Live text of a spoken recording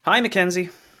Hi, Mackenzie.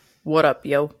 What up,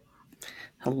 yo?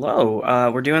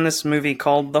 Hello. We're doing this movie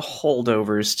called The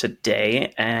Holdovers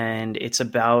today, and it's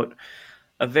about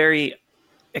a very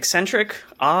eccentric,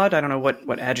 odd, I don't know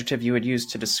what adjective you would use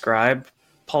to describe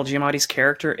Paul Giamatti's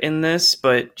character in this,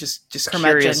 but just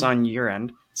curious Curmudgeon. on your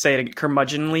end. Say it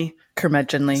curmudgeonly. Is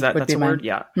Curmudgeonly would that's be a word? mine.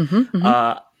 Yeah. Mm-hmm.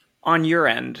 Uh, on your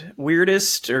end,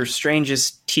 weirdest or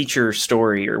strangest teacher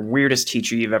story or weirdest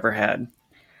teacher you've ever had?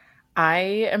 I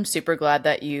am super glad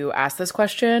that you asked this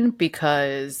question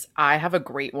because I have a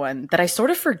great one that I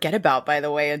sort of forget about, by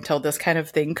the way, until this kind of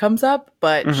thing comes up.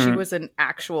 But she Mm-hmm. was an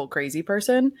actual crazy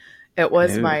person. It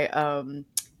was Ooh. my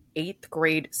eighth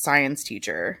grade science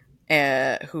teacher,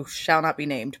 who shall not be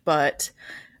named, but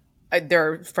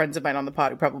there are friends of mine on the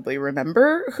pod who probably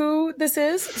remember who this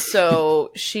is.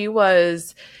 So she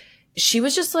was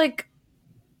just like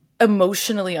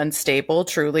emotionally unstable,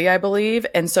 truly, I believe.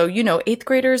 And so, eighth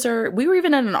graders we were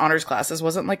even in an honors class. This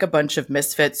wasn't like a bunch of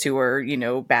misfits who were,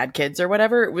 bad kids or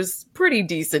whatever. It was pretty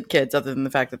decent kids, other than the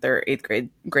fact that they're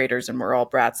graders and we're all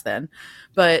brats then.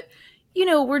 But,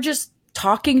 we're just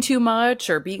talking too much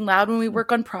or being loud when we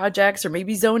work on projects or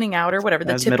maybe zoning out or whatever,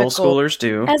 the As middle typical, schoolers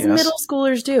do, as middle yes.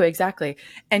 schoolers do, exactly.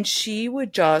 And she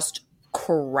would just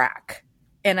crack.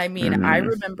 And I mean, I Mm.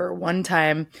 remember one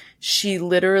time she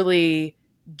literally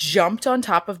jumped on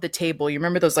top of the table. You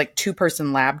remember those like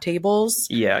two-person lab tables?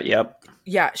 Yeah, yep.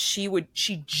 Yeah,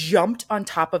 she jumped on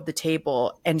top of the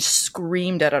table and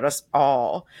screamed at us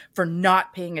all for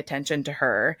not paying attention to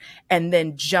her, and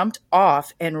then jumped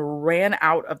off and ran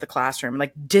out of the classroom,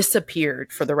 like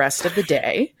disappeared for the rest of the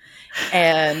day.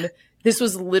 And this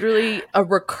was literally a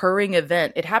recurring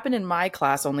event. It happened in my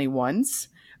class only once,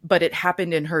 but it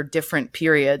happened in her different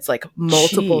periods, like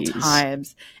multiple Jeez.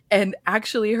 times. And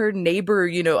actually, her neighbor,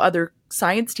 other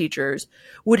science teachers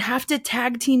would have to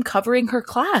tag team covering her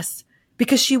class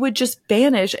because she would just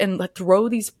vanish and like, throw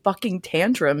these fucking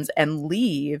tantrums and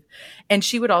leave. And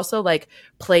she would also like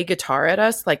play guitar at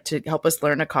us, like to help us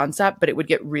learn a concept, but it would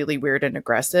get really weird and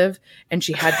aggressive. And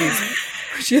she had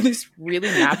these really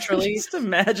naturally. Just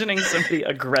imagining somebody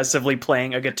aggressively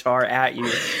playing a guitar at you.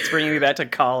 It's bringing me back to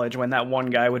college when that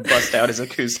one guy would bust out his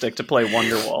acoustic to play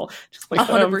Wonderwall. Just like,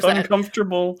 I'm 100%.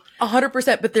 uncomfortable.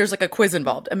 100%, but there's like a quiz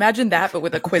involved. Imagine that, but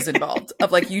with a quiz involved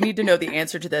of like, you need to know the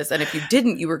answer to this. And if you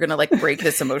didn't, you were going to like break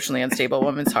this emotionally unstable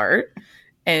woman's heart.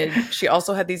 And she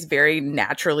also had these very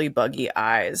naturally buggy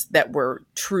eyes that were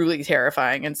truly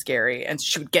terrifying and scary. And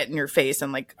she would get in your face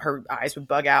and like her eyes would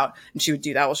bug out. And she would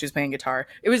do that while she was playing guitar.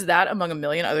 It was that among a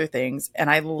million other things. And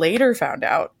I later found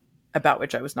out, about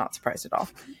which I was not surprised at all,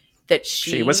 that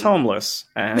She was she, homeless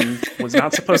and was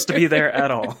not supposed to be there at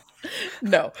all.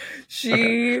 no, Okay.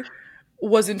 she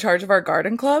was in charge of our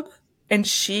garden club, and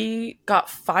she got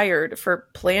fired for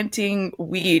planting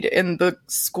weed in the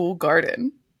school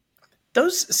garden. That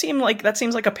seems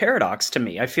like a paradox to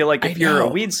me. I feel like I if you're a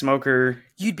know. weed smoker,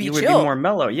 You'd be you would be more chill.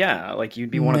 mellow. Yeah, like you'd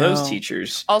be one of those No.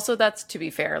 teachers. Also, that's, to be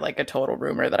fair, like a total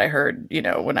rumor that I heard,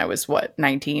 when I was,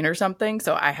 19 or something.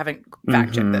 So I haven't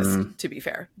fact checked this, Mm-hmm. to be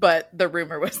fair. But the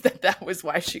rumor was that that was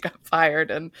why she got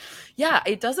fired. And yeah,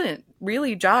 it doesn't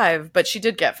really jive, but she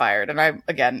did get fired. And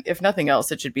again, if nothing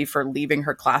else, it should be for leaving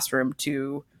her classroom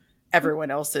to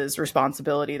everyone else's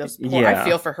responsibility. Those poor, I Yeah.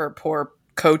 feel for her poor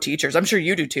co-teachers. I'm sure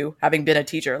you do too, having been a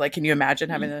teacher. Like, can you imagine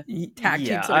having to tag team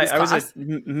Yeah, somebody's I was a class?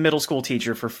 middle school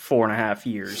teacher for 4.5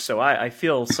 years, so I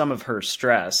feel some of her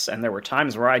stress. And there were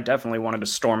times where I definitely wanted to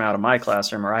storm out of my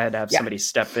classroom, or I had to have Yeah. somebody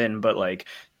step in. But like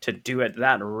to do it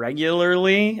that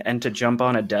regularly, and to jump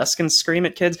on a desk and scream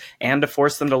at kids, and to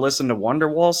force them to listen to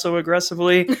Wonderwall so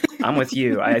aggressively, I'm with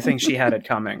you. I think she had it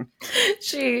coming.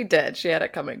 She did. She had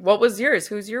it coming. What was yours?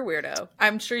 Who's your weirdo?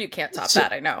 I'm sure you can't top So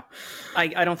that. I know.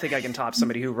 I don't think I can top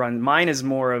somebody who runs. Mine is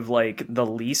more of like the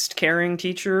least caring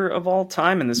teacher of all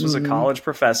time, and this was a Mm-hmm. college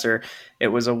professor. It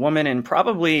was a woman in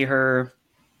probably her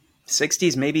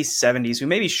 60s, maybe 70s, who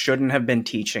maybe shouldn't have been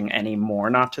teaching anymore.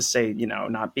 Not to say,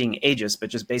 not being ageist, but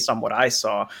just based on what I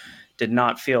saw, did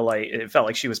not feel like it felt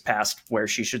like she was past where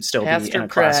she should still be Past in her a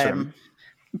classroom. prime.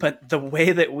 But the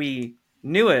way that we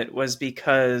knew it was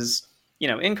because,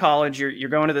 in college, you're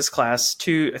going to this class I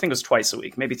think it was twice a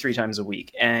week, maybe 3 times a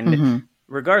week. And Mm-hmm.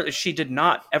 regardless, she did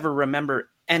not ever remember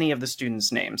any of the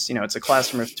students' names. It's a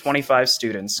classroom of 25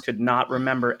 students, could not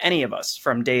remember any of us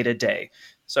from day to day.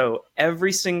 So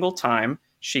every single time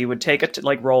she would take a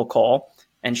like roll call,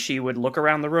 and she would look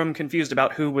around the room confused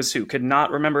about who was who, could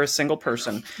not remember a single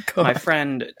person. My God.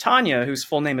 friend Tanya, whose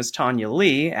full name is Tanya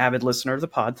Lee, avid listener of the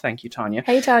pod, thank you, Tanya.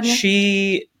 Hey, Tanya.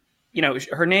 She,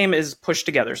 her name is pushed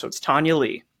together, so it's Tanya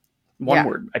Lee. One Yeah,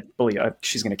 word. I believe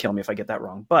she's going to kill me if I get that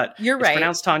wrong, but you're it's right.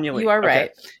 pronounced Tanya You Lee. are Okay.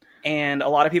 right. And a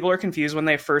lot of people are confused when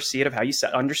they first see it of how you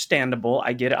said. Understandable.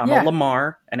 I get it. I'm Yeah. a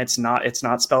Lamar, and it's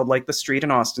not spelled like the street in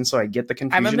Austin, so I get the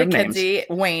I'm a confusion of names. Mackenzie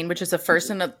Wayne, which is a first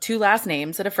and two last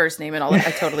names and a first name and all that.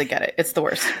 I totally get it. It's the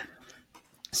worst.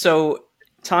 So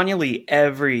Tanya Lee,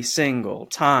 every single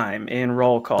time in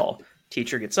roll call,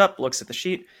 teacher gets up, looks at the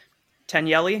sheet.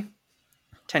 Tanyeli.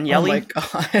 Oh my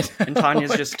God. And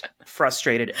Tanya's just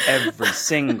frustrated every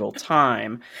single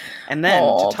time. And then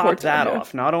to top that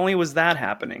off, not only was that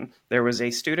happening, there was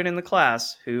a student in the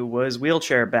class who was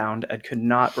wheelchair bound and could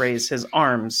not raise his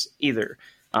arms either.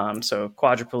 So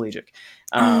quadriplegic.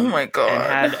 Oh my God. And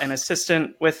had an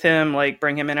assistant with him, like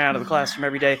bring him in and out of the classroom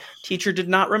every day. Teacher did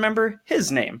not remember his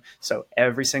name. So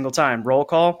every single time, roll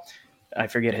call, I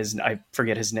forget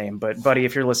his name, but buddy,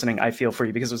 if you're listening, I feel for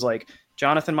you, because it was like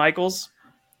Jonathan Michaels.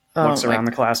 Looks around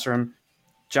the classroom.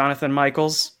 Jonathan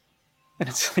Michaels. And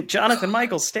it's like, Jonathan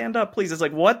Michaels, stand up, please. It's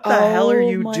like, what the hell are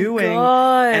you doing?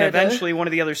 God. And eventually one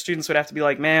of the other students would have to be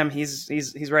like, ma'am, he's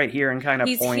right here, and kind of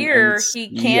point. He's here.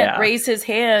 He can't raise his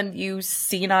hand, you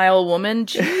senile woman.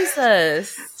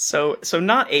 Jesus. So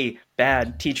not a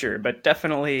bad teacher, but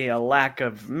definitely a lack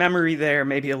of memory there,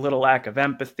 maybe a little lack of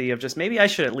empathy of just, maybe I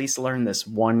should at least learn this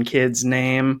one kid's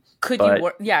name. Could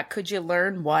you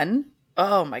learn one?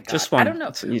 Oh my God. Just one. I don't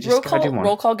know. So you just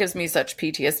roll call gives me such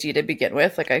PTSD to begin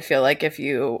with. Like, I feel like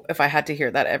if I had to hear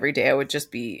that every day, I would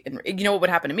just be, you know what would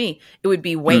happen to me? It would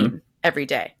be Wayne every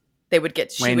day. She would get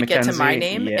to my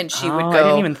name and she would go. I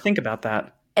didn't even think about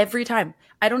that. Every time.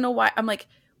 I don't know why. I'm like,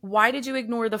 why did you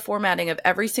ignore the formatting of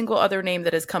every single other name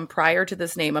that has come prior to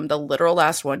this name? I'm the literal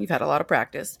last one. You've had a lot of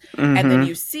practice. And then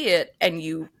you see it and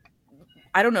you,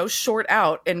 I don't know, short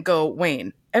out and go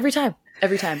Wayne every time.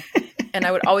 And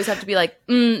I would always have to be like,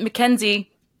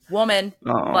 Mackenzie, woman.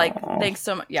 Aww. Like, thanks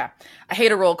so much. Yeah. I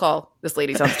hate a roll call. This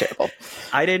lady sounds terrible.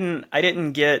 I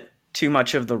didn't get too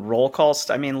much of the roll call.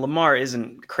 I mean, Lamar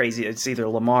isn't crazy. It's either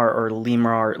Lamar or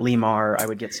Lemar. I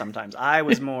would get sometimes. I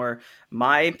was more,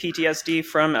 my PTSD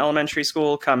from elementary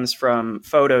school comes from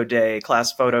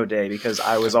class photo day, because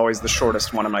I was always the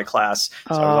shortest one in my class.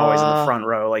 So I was always in the front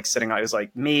row, like sitting, I was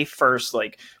like me first,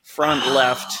 like front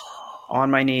left, on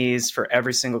my knees for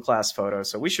every single class photo.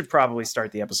 So we should probably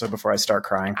start the episode before I start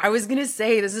crying. I was going to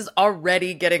say, this is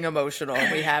already getting emotional.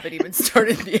 We haven't even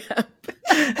started the app.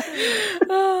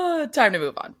 Time to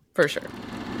move on, for sure.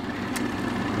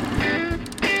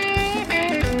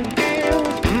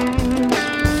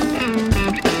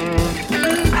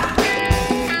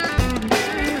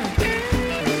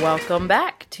 Welcome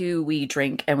back to We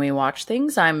Drink and We Watch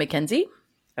Things. I'm Mackenzie.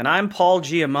 And I'm Paul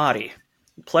Giamatti.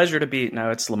 Pleasure to be. No,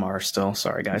 it's Lamar still.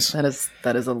 Sorry, guys.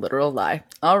 That is a literal lie.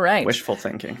 All right. Wishful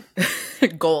thinking.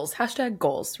 Goals. #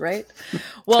 goals, right?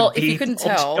 Well, if you couldn't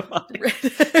tell.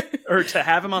 Or to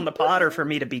have him on the pod, or for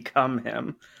me to become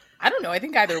him. I don't know. I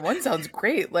think either one sounds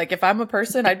great. Like, if I'm a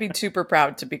person, I'd be super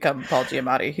proud to become Paul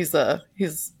Giamatti. He's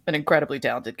an incredibly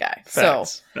talented guy.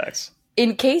 Facts.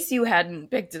 In case you hadn't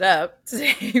picked it up,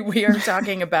 today we are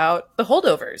talking about The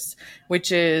Holdovers,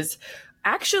 which is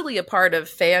actually a part of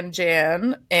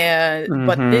FanJan,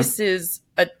 but this is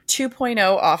a 2.0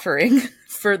 offering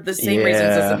for the same reasons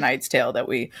as A Knight's Tale that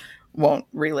we won't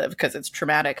relive because it's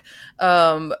traumatic.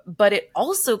 But it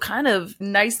also kind of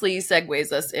nicely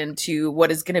segues us into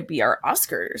what is going to be our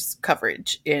Oscars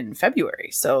coverage in February.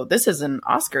 So this is an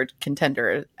Oscar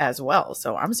contender as well.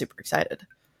 So I'm super excited.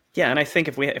 Yeah, and I think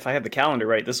if I have the calendar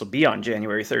right, this will be on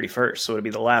January 31st. So it'll be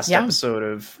the last episode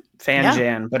of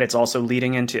FanJan, but it's also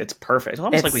leading into, it's perfect. It's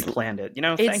almost like we planned it.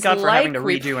 Thank God for having to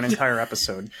redo an entire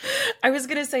episode. I was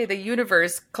going to say the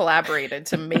universe collaborated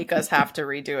to make us have to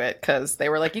redo it, because they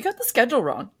were like, you got the schedule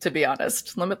wrong, to be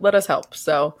honest. Let us help.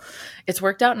 So it's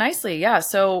worked out nicely. Yeah.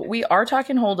 So we are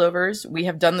talking Holdovers. We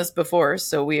have done this before,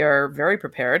 so we are very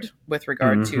prepared with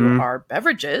regard to our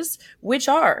beverages, which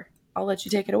are, I'll let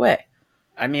you take it away.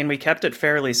 I mean, we kept it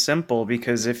fairly simple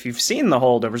because if you've seen The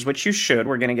Holdovers, which you should,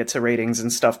 we're going to get to ratings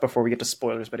and stuff before we get to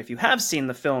spoilers, but if you have seen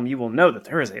the film, you will know that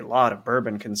there is a lot of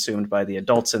bourbon consumed by the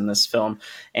adults in this film,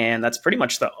 and that's pretty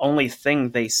much the only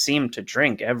thing they seem to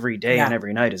drink every day and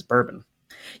every night is bourbon.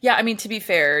 Yeah, I mean, to be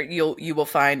fair, you will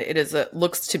find it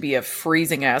looks to be a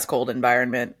freezing ass cold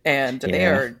environment, and they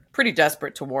are pretty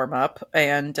desperate to warm up.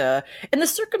 And the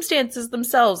circumstances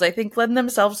themselves, I think, lend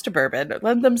themselves to bourbon,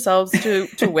 lend themselves to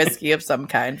whiskey of some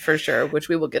kind for sure, which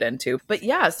we will get into. But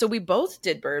yeah, so we both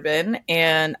did bourbon,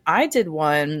 and I did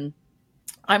one.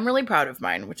 I'm really proud of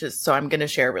mine, so I'm going to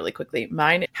share really quickly.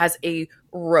 Mine has a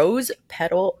rose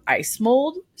petal ice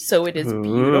mold, so it is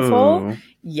beautiful.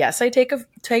 Yes, I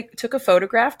took a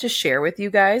photograph to share with you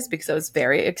guys because I was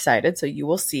very excited, so you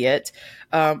will see it.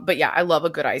 But yeah, I love a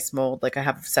good ice mold. Like, I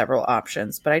have several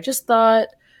options, but I just thought,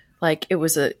 Like it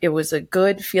was a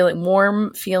good feeling,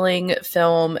 warm feeling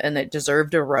film, and it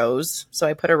deserved a rose. So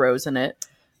I put a rose in it.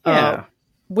 Yeah.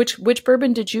 Which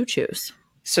bourbon did you choose?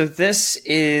 So this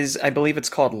is, I believe it's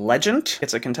called Legend.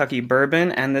 It's a Kentucky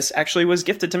bourbon, and this actually was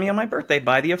gifted to me on my birthday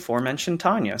by the aforementioned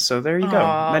Tanya. So there you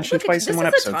go. Mentioned twice in one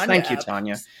episode. Thank you,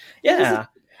 Tanya. Yeah.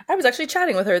 I was actually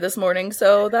chatting with her this morning,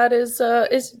 so that is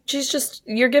she's just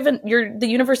the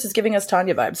universe is giving us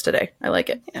Tanya vibes today. I like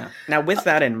it. Yeah. Now with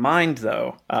that in mind,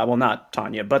 though, well, not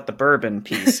Tanya, but the bourbon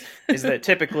piece is that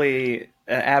typically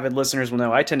avid listeners will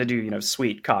know I tend to do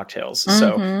sweet cocktails.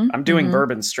 So I'm doing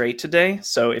bourbon straight today.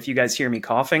 So if you guys hear me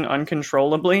coughing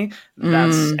uncontrollably,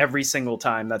 that's every single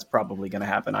time that's probably going to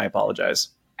happen. I apologize.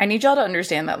 I need y'all to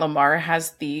understand that Lamar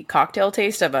has the cocktail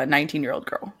taste of a 19-year-old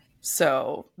girl.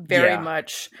 So very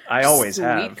much I always sweet.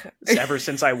 Have. Ever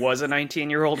since I was a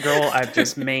 19-year-old girl, I've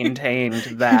just maintained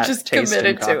that just taste in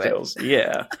committed to cocktails.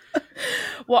 Yeah.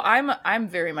 Well, I'm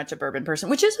very much a bourbon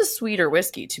person, which is a sweeter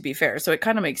whiskey, to be fair. So it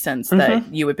kind of makes sense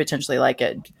that you would potentially like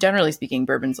it. Generally speaking,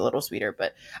 bourbon's a little sweeter,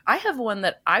 but I have one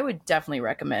that I would definitely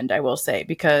recommend, I will say,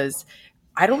 because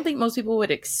I don't think most people would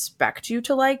expect you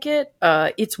to like it.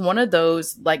 It's one of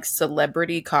those like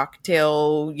celebrity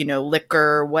cocktail,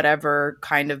 liquor, whatever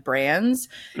kind of brands.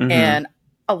 And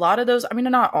a lot of those, I mean,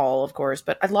 not all, of course,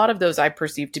 but a lot of those I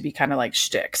perceive to be kind of like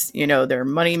shticks. They're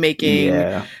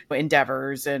money-making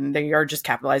endeavors, and they are just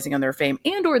capitalizing on their fame,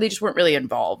 and or they just weren't really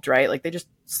involved, right? Like they just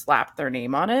slapped their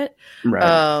name on it.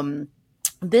 Right.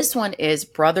 This one is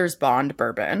Brothers Bond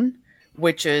Bourbon,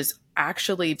 which is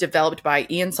actually developed by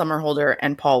Ian Somerhalder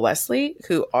and Paul Wesley,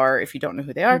 who are, if you don't know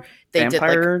who they are, they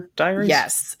Vampire did Diaries?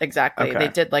 Yes, exactly. Okay. They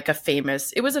did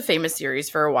it was a famous series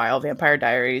for a while, Vampire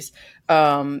Diaries.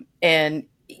 And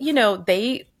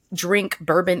they drink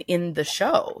bourbon in the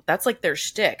show. That's like their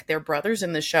shtick. They're brothers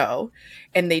in the show,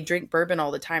 and they drink bourbon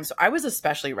all the time. So I was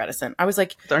especially reticent. I was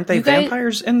like, aren't they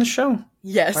vampires in the show?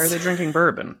 Yes. Why are they drinking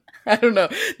bourbon? I don't know.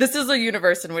 This is a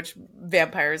universe in which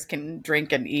vampires can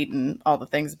drink and eat and all the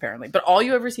things, apparently. But all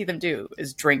you ever see them do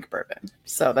is drink bourbon.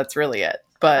 So that's really it.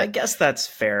 But I guess that's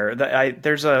fair.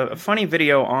 There's a funny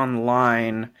video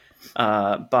online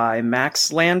by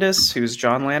Max Landis, who's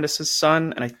John Landis'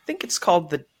 son. And I think it's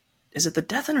called is it The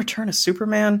Death and Return of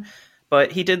Superman?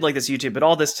 But he did like this YouTube, but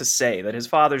all this to say that his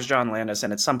father's John Landis.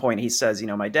 And at some point he says,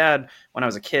 my dad, when I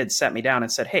was a kid, sat me down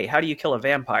and said, hey, how do you kill a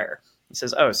vampire? He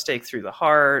says, stake through the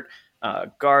heart,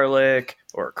 garlic,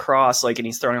 or a cross. And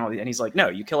he's throwing and he's like, no,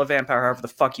 you kill a vampire however the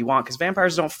fuck you want, because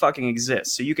vampires don't fucking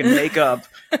exist. So you can make up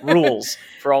rules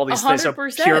for all these things. So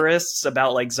purists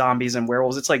about zombies and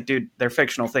werewolves, it's like, dude, they're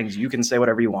fictional things. You can say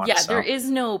whatever you want. Yeah, so there is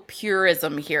no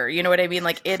purism here. You know what I mean?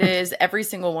 It is every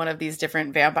single one of these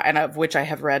different vampire, and of which I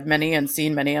have read many and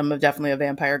seen many. I'm definitely a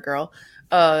vampire girl.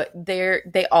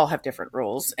 They all have different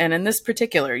rules, and in this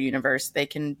particular universe, they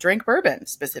can drink bourbon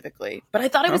specifically. But I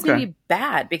thought it was going to be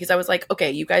bad because I was like,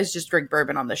 okay, you guys just drink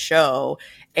bourbon on the show,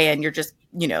 and you're just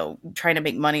trying to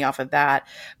make money off of that.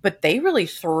 But they really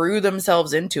threw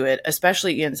themselves into it,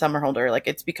 especially Ian Somerhalder.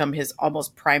 It's become his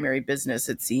almost primary business,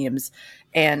 it seems,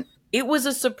 and it was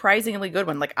a surprisingly good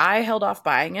one. I held off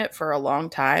buying it for a long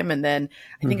time, and then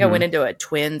I think I went into a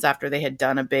Twins after they had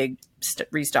done a big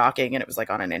restocking, and it was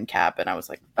on an end cap, and I was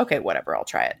like, okay, whatever, I'll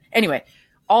try it. Anyway,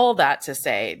 all that to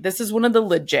say, this is one of the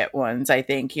legit ones, I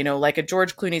think. Like a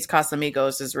George Clooney's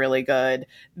Casamigos is really good.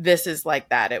 This is like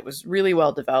that. It was really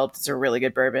well developed. It's a really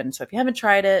good bourbon. So if you haven't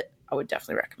tried it, I would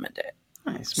definitely recommend it.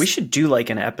 Nice. We should do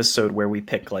an episode where we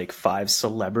pick 5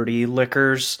 celebrity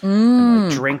liquors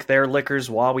and drink their liquors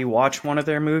while we watch one of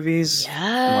their movies.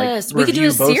 Yes, and, we could do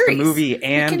a series. Both the movie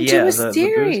and we can do a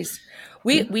series.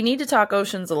 We need to talk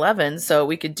Ocean's 11, so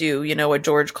we could do a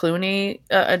George Clooney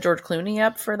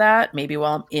up for that. Maybe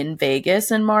while I'm in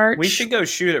Vegas in March. We should go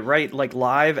shoot it right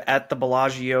live at the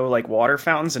Bellagio water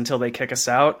fountains until they kick us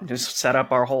out. Just set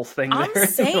up our whole thing there. I'm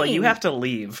saying, you have to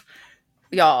leave.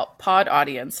 Y'all, pod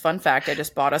audience, fun fact, I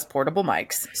just bought us portable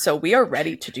mics, so we are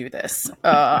ready to do this.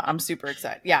 I'm super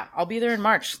excited. Yeah, I'll be there in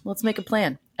March. Let's make a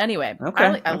plan. Anyway,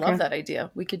 I love that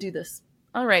idea. We could do this.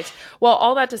 All right. Well,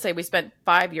 all that to say, we spent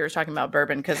 5 years talking about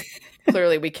bourbon because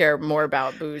clearly we care more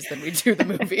about booze than we do the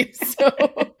movie.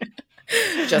 So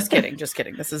just kidding.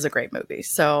 This is a great movie.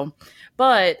 So,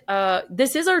 but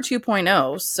this is our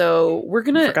 2.0. So we're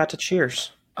going to... Forgot to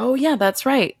cheers. Oh, yeah, that's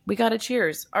right. We got to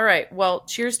cheers. All right. Well,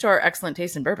 cheers to our excellent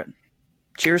taste in bourbon.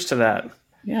 Cheers to that.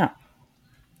 Yeah.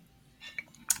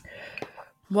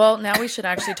 Well, now we should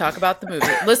actually talk about the movie.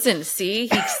 Listen, see,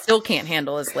 he still can't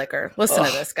handle his liquor. Listen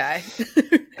to this guy. He's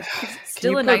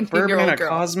still a 19-year-old girl.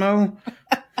 Cosmo?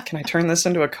 Can I turn this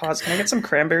into a cause? Can I get some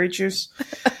cranberry juice?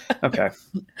 Okay.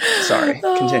 Sorry.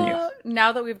 Continue.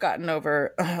 Now that we've gotten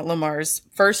over Lamar's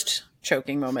first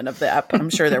choking moment of the ep, I'm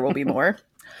sure there will be more.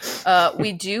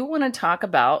 We do want to talk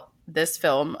about this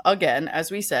film again, as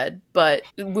we said, but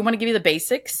we want to give you the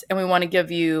basics and we want to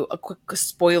give you a quick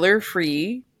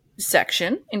spoiler-free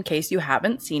section in case you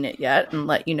haven't seen it yet and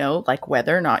let you know like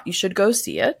whether or not you should go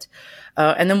see it.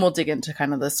 And then we'll dig into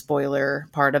kind of the spoiler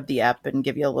part of the ep and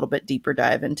give you a little bit deeper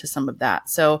dive into some of that.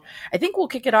 So I think we'll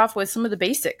kick it off with some of the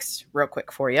basics real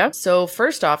quick for you. So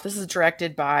first off, this is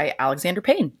directed by Alexander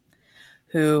Payne,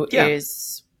 who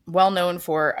is well known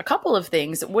for a couple of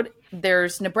things.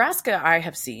 There's Nebraska I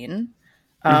have seen,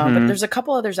 but there's a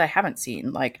couple others I haven't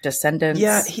seen, like Descendants.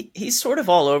 Yeah, he's sort of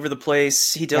all over the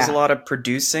place. He does a lot of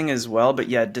producing as well. But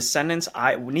yeah, Descendants,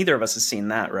 neither of us has seen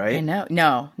that, right? I know.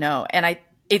 No. And I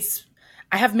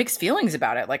have mixed feelings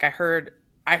about it. Like I heard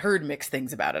mixed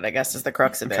things about it, I guess is the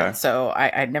crux of it. So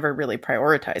I never really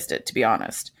prioritized it, to be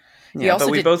honest. Yeah, he also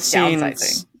but we did both seen...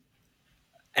 Downsizing.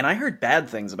 And I heard bad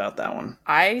things about that one.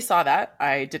 I saw that.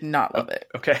 I did not love it.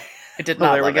 Okay. I did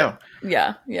not love it.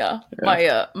 Yeah.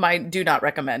 My do not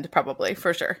recommend, probably,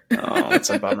 for sure. Oh, that's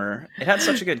a bummer. It had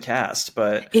such a good cast,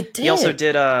 but it did. He also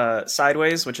did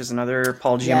Sideways, which is another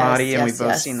Paul Giamatti, and we've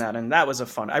both seen that, and that was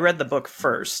I read the book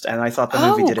first, and I thought the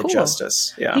movie did it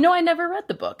justice. Yeah. I never read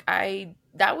the book.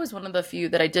 That was one of the few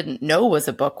that I didn't know was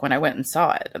a book when I went and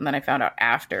saw it, and then I found out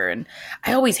after, and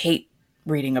I always hate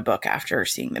reading a book after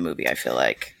seeing the movie. I feel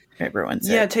like it ruins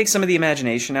it. Yeah, it takes some of the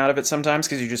imagination out of it sometimes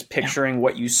because you're just picturing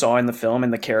what you saw in the film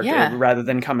and the character rather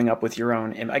than coming up with your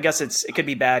own. I guess it could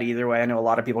be bad either way. I know a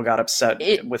lot of people got upset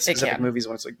with specific movies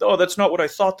when it's like, oh, that's not what I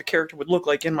thought the character would look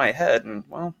like in my head. And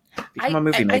well, become a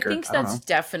movie maker. I think that's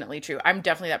definitely true. I'm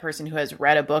definitely that person who has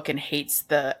read a book and hates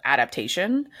the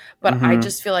adaptation, but I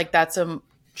just feel like that's a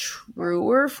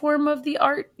truer form of the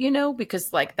art,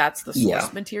 because like that's the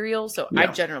source material. So I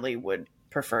generally would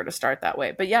prefer to start that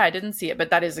way. But yeah, I didn't see it,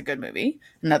 but that is a good movie.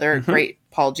 Another great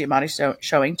Paul Giamatti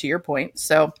showing, to your point.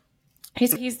 So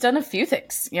he's done a few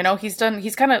things. He's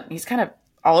kind of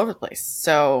all over the place.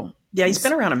 So yeah, he's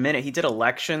been around a minute. He did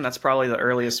Election. That's probably the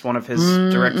earliest one of his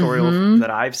directorial that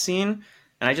I've seen.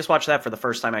 And I just watched that for the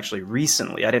first time actually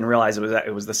recently. I didn't realize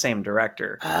it was the same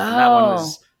director. Oh. And that one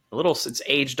was it's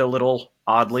aged a little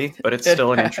oddly, but it's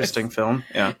still an interesting film.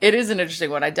 Yeah. It is an interesting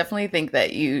one. I definitely think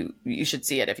that you should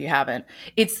see it if you haven't.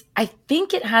 I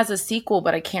think it has a sequel,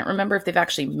 but I can't remember if they've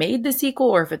actually made the sequel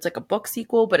or if it's like a book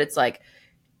sequel, but it's like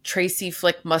Tracy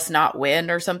Flick Must Not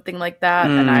Win or something like that.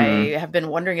 And I have been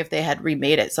wondering if they had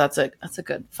remade it. So that's a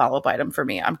good follow-up item for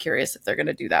me. I'm curious if they're going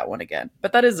to do that one again,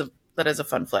 but that is a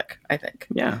fun flick, I think.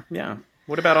 Yeah. Yeah.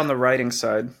 What about on the writing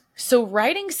side? So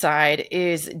writing side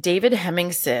is David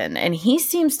Hemmingson, and he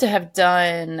seems to have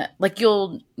done, like,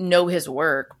 you'll know his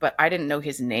work, but I didn't know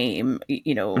his name,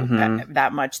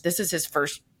 that much. This is his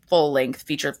first full-length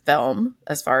feature film,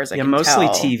 as far as I can tell. Yeah, mostly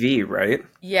TV, right?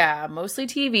 Yeah, mostly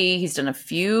TV. He's done a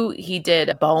few. He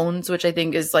did Bones, which I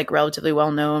think is, like, relatively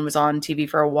well-known, was on TV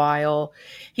for a while.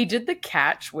 He did The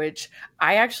Catch, which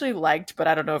I actually liked, but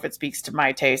I don't know if it speaks to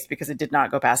my taste because it did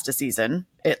not go past a season.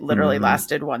 It literally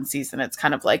lasted one season. It's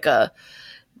kind of like a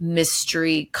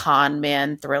mystery con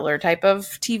man thriller type of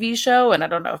TV show. And I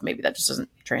don't know if maybe that just doesn't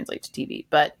translate to TV,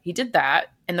 but he did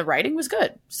that and the writing was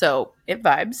good. So it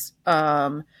vibes.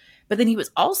 But then he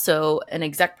was also an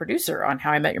exec producer on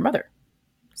How I Met Your Mother.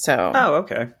 So, oh,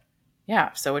 okay.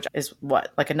 Yeah. So which is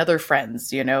what, like another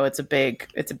Friends, it's a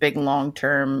big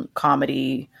long-term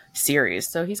comedy series.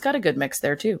 So he's got a good mix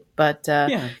there too. But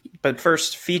but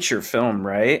first feature film,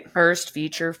 right? First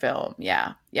feature film.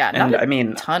 Yeah. Yeah. Not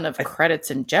a ton of credits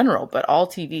in general, but all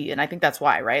TV. And I think that's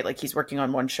why, right? Like he's working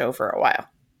on one show for a while.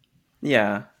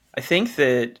 Yeah. I think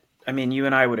that, you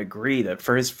and I would agree that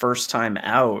for his first time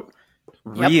out,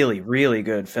 really, really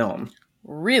good film.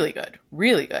 Really good.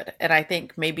 And I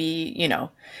think maybe,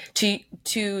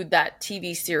 to that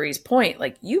TV series point,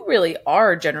 like you really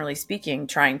are, generally speaking,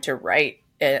 trying to write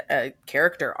a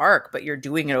character arc, but you're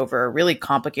doing it over a really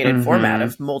complicated format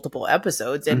of multiple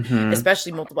episodes, and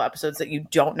especially multiple episodes that you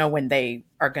don't know when they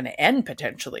are going to end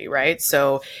potentially, right?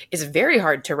 So it's very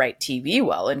hard to write TV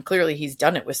well, and clearly he's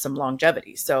done it with some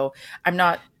longevity. So I'm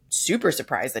not super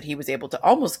surprised that he was able to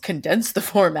almost condense the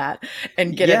format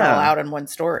and get it all out in one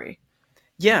story.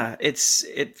 Yeah, it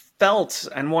felt,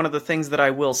 and one of the things that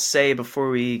I will say before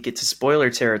we get to spoiler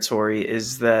territory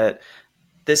is that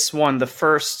this one, the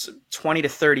first 20 to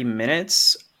 30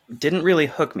 minutes, didn't really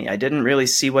hook me. I didn't really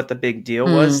see what the big deal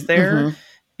was there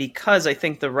because I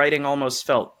think the writing almost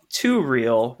felt too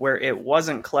real, where it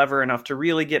wasn't clever enough to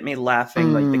really get me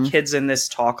laughing. Like the kids in this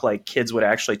talk like kids would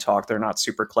actually talk. They're not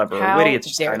super clever or witty. It's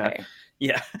just kind of,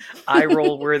 yeah, eye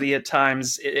roll worthy at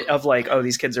times of like, oh,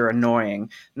 these kids are annoying.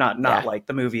 Not like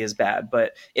the movie is bad,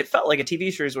 but it felt like a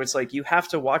TV series where it's like you have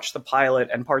to watch the pilot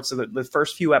and parts of the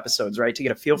first few episodes, right, to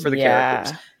get a feel for the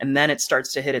characters, and then it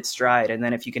starts to hit its stride. And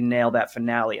then if you can nail that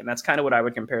finale, and that's kind of what I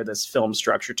would compare this film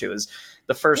structure to, is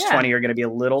the first 20 are going to be a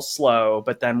little slow,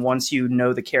 but then once you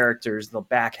know the characters, the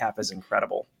back half is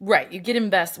incredible. Right. You get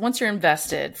once you're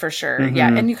invested, for sure. Yeah.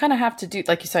 And you kind of have to do,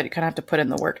 like you said, you kind of have to put in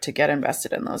the work to get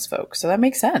invested in those folks. So that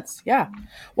makes sense. Yeah.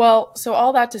 Well, so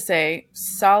all that to say,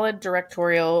 solid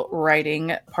directorial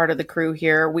writing part of the crew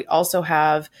here. We also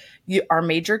have our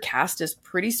major cast is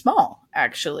pretty small,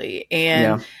 actually.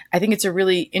 And I think it's a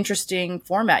really interesting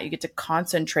format. You get to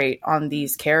concentrate on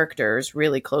these characters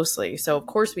really closely. So, of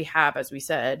course, we have, as we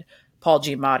said, Paul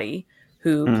Giamatti,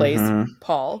 who plays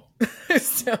Paul.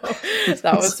 So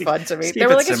that was fun to me. They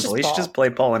were like, it's just Paul. He should just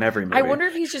play Paul in every movie. I wonder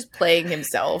if he's just playing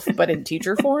himself, but in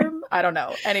teacher form. I don't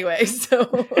know. Anyway,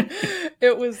 so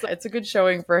it's a good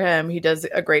showing for him. He does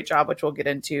a great job, which we'll get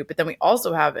into. But then we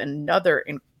also have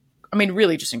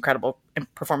really just incredible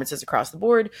performances across the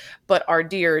board. But our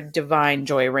dear divine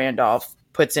Joy Randolph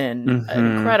puts in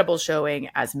an incredible showing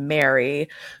as Mary,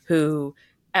 who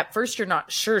at first you're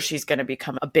not sure she's going to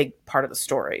become a big part of the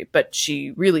story, but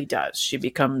she really does. She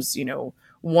becomes,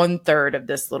 1/3 of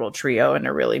this little trio in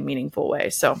a really meaningful way.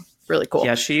 So really cool.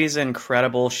 Yeah, she's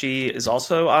incredible. She is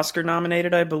also Oscar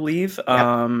nominated, I believe.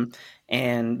 Yep.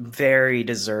 And very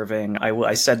deserving.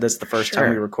 I said this the first time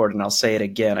we recorded, and I'll say it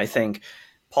again. I think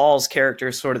Paul's character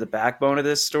is sort of the backbone of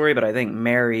this story, but I think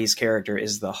Mary's character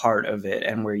is the heart of it,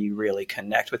 and where you really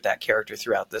connect with that character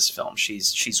throughout this film.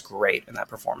 She's great, and that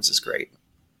performance is great.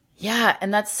 Yeah,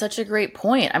 and that's such a great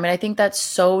point. I mean, I think that's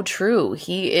so true.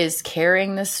 He is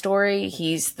carrying this story.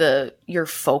 He's your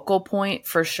focal point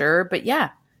for sure. But yeah,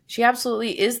 she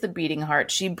absolutely is the beating heart.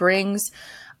 She brings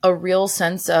a real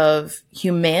sense of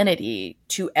humanity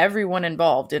to everyone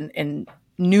involved in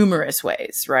numerous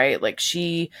ways, right? Like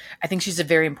I think she's a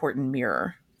very important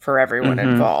mirror for everyone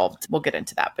involved. We'll get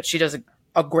into that, but she does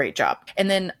a great job. And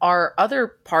then our other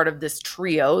part of this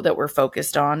trio that we're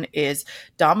focused on is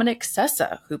Dominic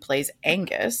Sessa, who plays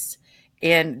Angus.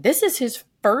 And this is his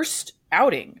first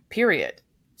outing, period.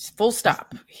 Full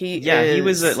stop. He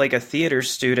was a theater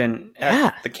student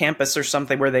at the campus or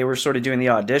something where they were sort of doing the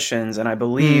auditions. And I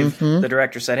believe the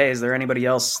director said, hey, is there anybody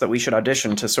else that we should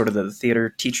audition, to sort of the theater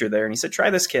teacher there? And he said, try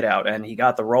this kid out. And he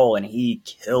got the role, and he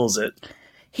kills it.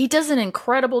 He does an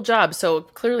incredible job. So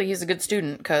clearly he's a good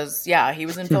student, because, he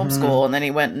was in film school, and then he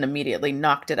went and immediately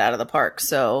knocked it out of the park.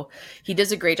 So he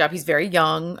does a great job. He's very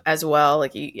young as well.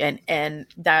 And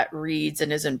that reads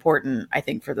and is important, I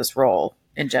think, for this role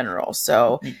in general.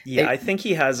 So I think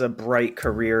he has a bright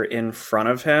career in front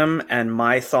of him. And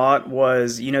my thought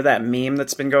was, that meme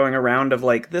that's been going around of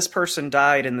like, this person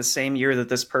died in the same year that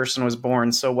this person was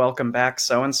born, so welcome back,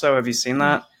 so-and-so. Have you seen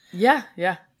that? Yeah.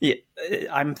 Yeah,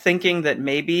 I'm thinking that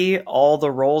maybe all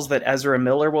the roles that Ezra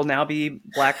Miller will now be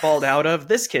blackballed out of,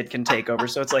 this kid can take over.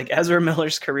 So it's like Ezra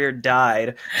Miller's career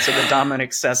died so that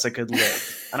Dominic Sessa could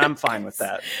live. And I'm fine with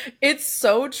that. It's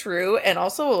so true, and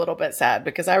also a little bit sad,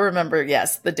 because I remember,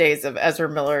 the days of Ezra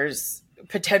Miller's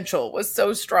potential was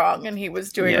so strong, and he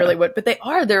was doing really well. But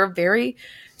they're a very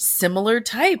similar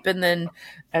type. And then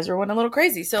Ezra went a little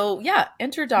crazy. So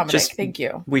enter Dominic. Thank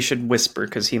you. We should whisper,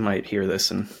 because he might hear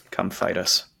this and come fight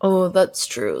us. Oh, that's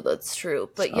true.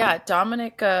 But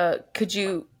Dominic, could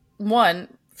you,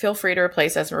 feel free to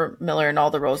replace Ezra Miller in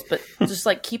all the roles, but just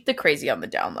keep the crazy on the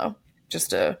down low.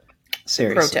 Just a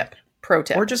pro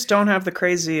tip. Or just don't have the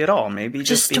crazy at all. Maybe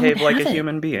just behave like a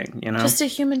human being, Just a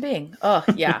human being. Oh,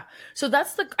 yeah. So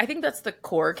I think that's the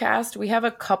core cast. We have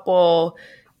a couple,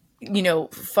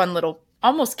 fun little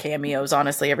almost cameos.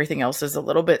 Honestly, everything else is a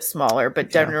little bit smaller,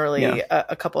 but generally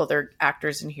a couple other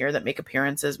actors in here that make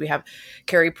appearances. We have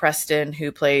Carrie Preston,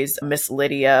 who plays Miss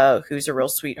Lydia, who's a real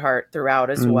sweetheart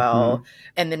throughout as well.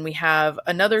 And then we have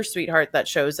another sweetheart that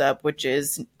shows up, which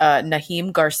is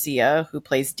Naheem Garcia, who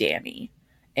plays Danny,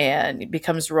 and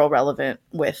becomes real relevant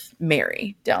with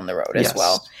Mary down the road as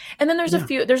well. And then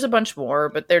there's a bunch more,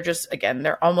 but they're just, again,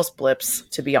 they're almost blips,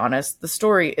 to be honest. The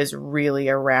story is really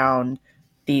around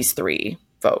these three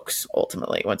folks,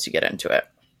 ultimately, once you get into it.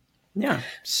 Yeah.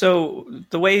 So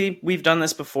the way we've done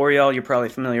this before, y'all, you're probably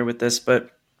familiar with this,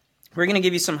 but We're going to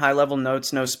give you some high-level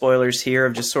notes, no spoilers here,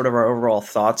 of just sort of our overall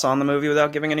thoughts on the movie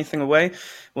without giving anything away.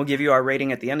 We'll give you our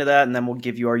rating at the end of that, and then we'll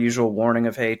give you our usual warning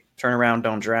of, hey, turn around,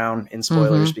 don't drown in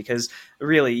spoilers, because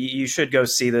really, you should go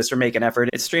see this or make an effort.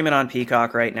 It's streaming on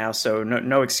Peacock right now, so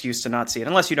no excuse to not see it,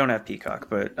 unless you don't have Peacock,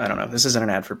 but I don't know. This isn't an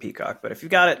ad for Peacock, but if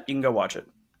you've got it, you can go watch it.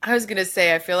 I was going to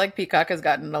say, I feel like Peacock has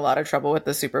gotten in a lot of trouble with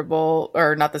the Super Bowl,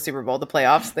 or not the Super Bowl, the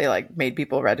playoffs. They like made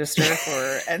people register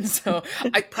for, and so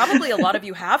probably a lot of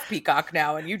you have Peacock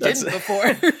now and you didn't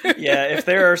before. Yeah. If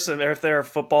there are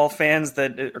football fans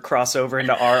that cross over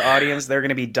into our audience, they're going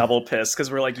to be double pissed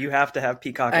because we're like, you have to have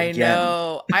Peacock again. I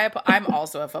know. I'm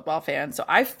also a football fan, so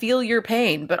I feel your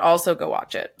pain, but also go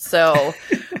watch it. So,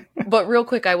 but real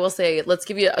quick, I will say, let's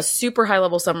give you a super high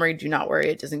level summary. Do not worry.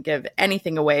 It doesn't give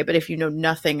anything away, but if you know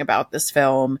nothing about this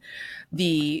film,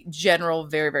 the general,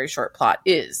 very, very short plot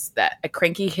is that a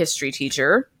cranky history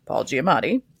teacher, Paul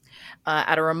Giamatti,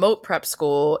 at a remote prep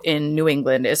school in New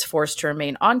England is forced to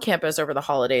remain on campus over the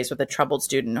holidays with a troubled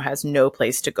student who has no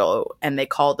place to go. And they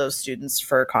call those students,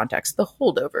 for context, the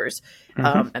Holdovers.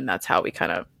 And that's how we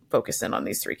kind of focus in on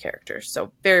these three characters.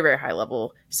 So very, very high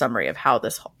level summary of how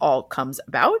this all comes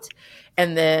about.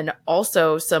 And then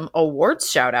also some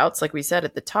awards shout outs, like we said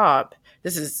at the top.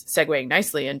 This is segueing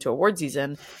nicely into award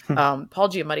season. Paul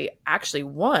Giamatti actually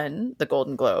won the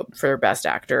Golden Globe for Best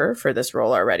Actor for this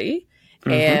role already.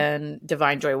 And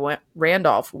Divine Joy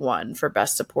Randolph won for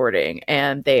Best Supporting.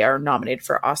 And they are nominated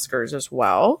for Oscars as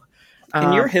well.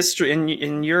 In your history,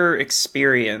 in your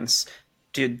experience,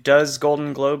 does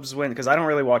Golden Globes win? Because I don't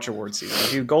really watch award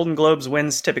season. Do Golden Globes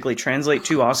wins typically translate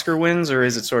to Oscar wins, or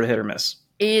is it sort of hit or miss?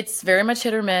 It's very much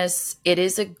hit or miss. It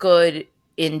is a good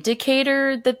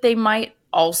indicator that they might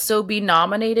also be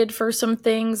nominated for some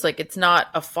things. Like, it's not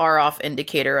a far off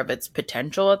indicator of its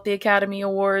potential at the Academy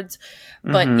Awards,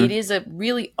 but it is a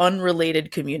really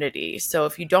unrelated community. So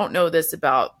if you don't know this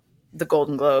about the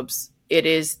Golden Globes, it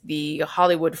is the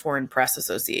Hollywood Foreign Press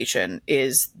Association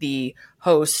is the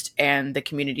host and the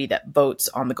community that votes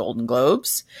on the Golden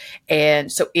Globes. And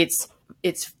so it's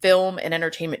film and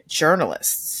entertainment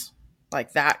journalists,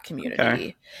 like that community.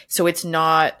 Okay. So it's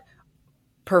not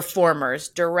performers,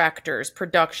 directors,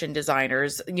 production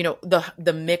designers. You know,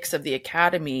 the mix of the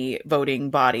Academy voting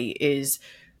body is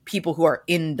people who are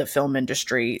in the film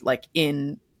industry, like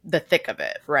in the thick of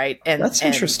it, right? And that's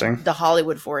interesting. The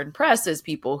Hollywood Foreign Press is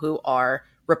people who are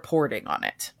reporting on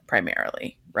it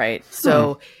primarily, right?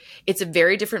 So it's a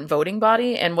very different voting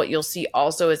body. And what you'll see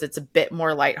also is it's a bit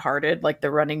more lighthearted. Like,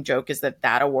 the running joke is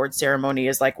that award ceremony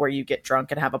is like where you get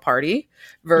drunk and have a party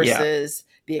versus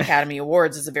the Academy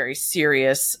Awards is a very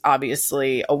serious,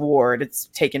 obviously, award. It's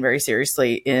taken very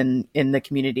seriously in the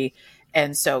community.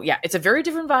 And so, yeah, it's a very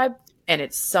different vibe. And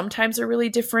it's sometimes a really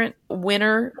different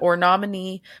winner or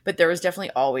nominee, but there is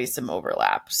definitely always some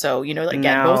overlap. So, you know,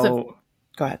 again,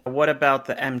 go ahead. What about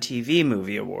the MTV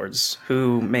Movie Awards?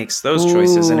 Who makes those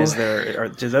choices?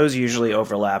 And do those usually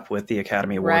overlap with the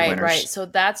Academy Award winners? Right. So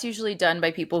that's usually done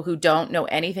by people who don't know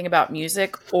anything about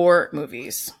music or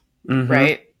movies,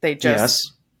 right? They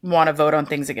just want to vote on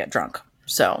things and get drunk.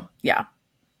 So, yeah.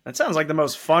 That sounds like the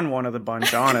most fun one of the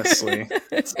bunch, honestly.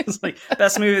 It's like,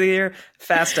 best movie of the year,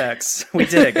 Fast X. We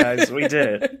did it, guys. We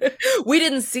did it. We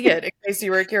didn't see it, in case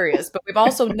you were curious, but we've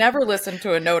also never listened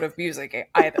to a note of music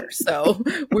either. So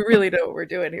we really know what we're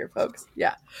doing here, folks.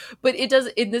 Yeah. But it does,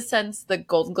 in this sense, the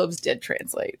Golden Globes did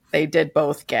translate. They did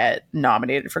both get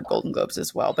nominated for Golden Globes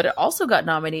as well. But it also got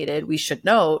nominated, we should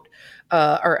note,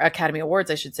 or Academy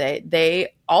Awards, I should say.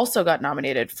 They also got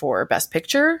nominated for Best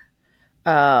Picture,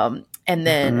 and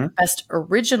then Best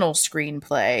Original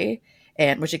Screenplay,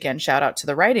 and which, again, shout out to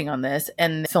the writing on this,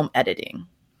 and film editing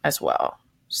as well.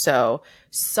 So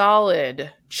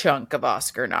solid chunk of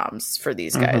Oscar noms for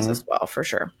these guys as well, for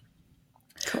sure.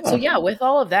 Cool. So yeah, with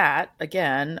all of that,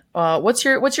 again, what's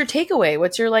your takeaway?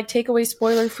 What's your takeaway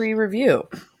spoiler-free review?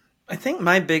 I think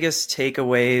my biggest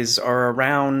takeaways are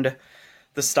around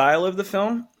the style of the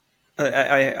film.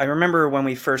 I remember when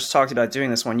we first talked about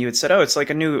doing this one, you had said, "Oh, it's like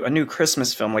a new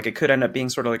Christmas film. Like, it could end up being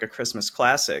sort of like a Christmas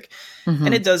classic,"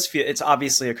 and it does feel. It's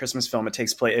obviously a Christmas film. It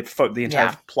takes place. The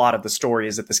entire plot of the story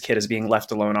is that this kid is being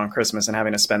left alone on Christmas and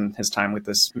having to spend his time with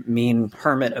this mean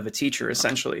hermit of a teacher,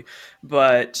 essentially.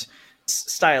 But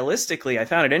stylistically, I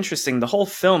found it interesting. The whole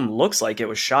film looks like it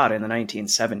was shot in the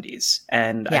 1970s,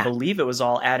 and I believe it was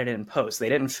all added in post. They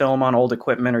didn't film on old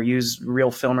equipment or use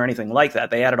real film or anything like that.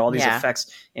 They added all these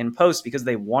effects in post because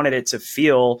they wanted it to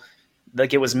feel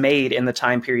like it was made in the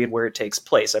time period where it takes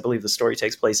place. I believe the story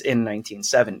takes place in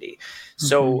 1970.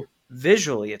 So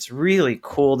visually it's really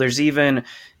cool. There's even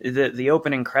the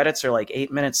opening credits are like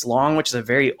 8 minutes long, which is a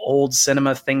very old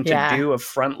cinema thing to Yeah. do, of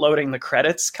front loading the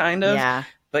credits kind of. Yeah.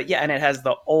 But yeah, and it has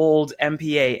the old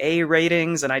MPAA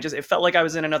ratings, and it felt like I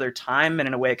was in another time, and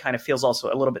in a way it kind of feels also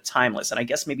a little bit timeless. And I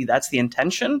guess maybe that's the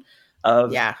intention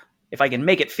of, Yeah. if I can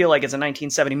make it feel like it's a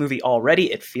 1970 movie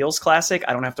already, it feels classic.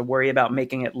 I don't have to worry about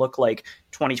making it look like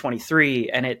 2023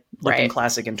 and it looking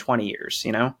classic in 20 years,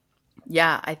 you know?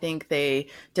 Yeah, I think they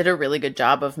did a really good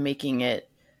job of making it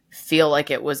feel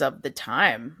like it was of the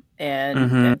time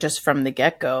and just from the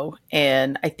get-go.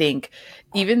 And I think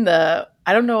even I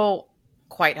don't know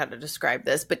quite how to describe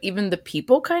this, but even the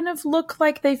people kind of look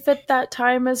like they fit that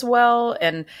time as well.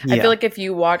 And I feel like if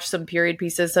you watch some period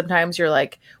pieces, sometimes you're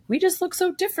like, we just look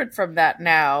so different from that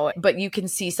now. But you can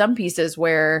see some pieces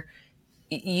where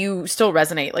you still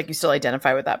resonate, like you still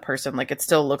identify with that person. Like it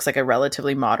still looks like a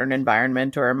relatively modern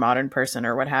environment or a modern person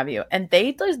or what have you. And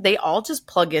they all just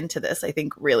plug into this, I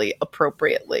think, really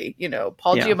appropriately. You know,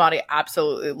 Paul Giamatti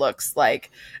absolutely looks like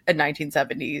a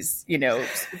 1970s, you know,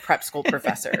 prep school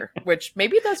professor, which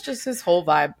maybe that's just his whole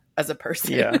vibe as a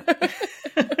person. Yeah.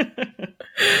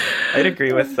 I'd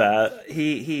agree with that.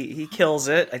 He kills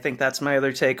it. I think that's my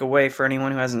other takeaway for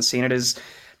anyone who hasn't seen it, is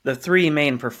the three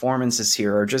main performances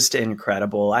here are just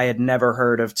incredible. I had never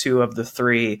heard of two of the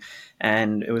three,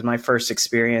 and it was my first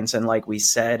experience. And like we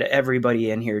said,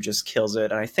 everybody in here just kills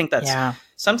it. And I think that's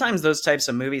sometimes those types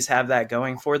of movies have that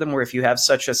going for them, where if you have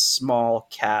such a small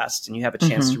cast and you have a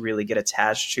chance to really get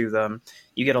attached to them,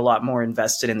 you get a lot more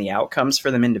invested in the outcomes for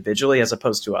them individually, as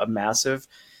opposed to a massive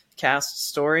cast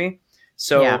story.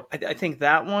 So I think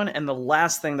that one. And the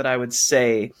last thing that I would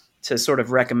say to sort of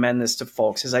recommend this to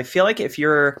folks is, I feel like if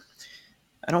you're,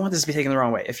 I don't want this to be taken the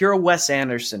wrong way, if you're a Wes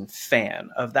Anderson fan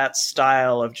of that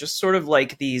style of just sort of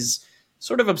like these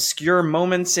sort of obscure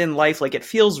moments in life, like it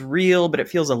feels real, but it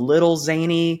feels a little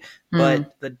zany,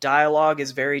 but the dialogue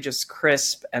is very just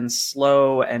crisp and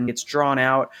slow and it's drawn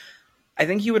out, I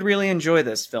think you would really enjoy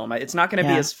this film. It's not going to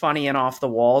be as funny and off the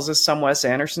walls as some Wes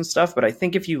Anderson stuff, but I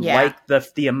think if you like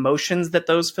the emotions that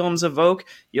those films evoke,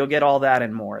 you'll get all that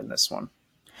and more in this one.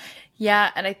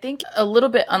 Yeah, and I think a little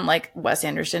bit unlike Wes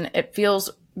Anderson, it feels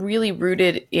really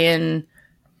rooted in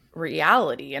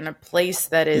reality, in a place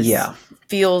that is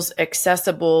feels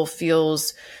accessible,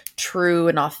 feels true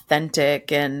and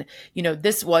authentic. And, you know,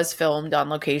 this was filmed on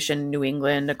location in New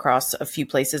England, across a few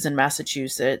places in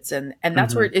Massachusetts, and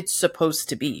that's where it's supposed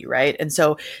to be, right? And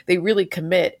so they really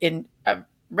commit in a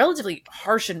relatively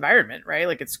harsh environment, right?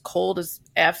 Like it's cold as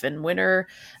F in winter.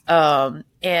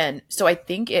 And so I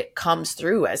think it comes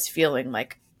through as feeling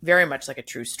like very much like a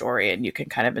true story, and you can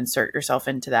kind of insert yourself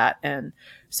into that. And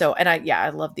so, and I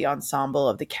love the ensemble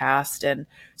of the cast. And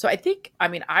so I think, I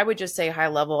mean, I would just say high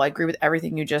level, I agree with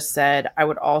everything you just said. I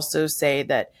would also say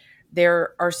that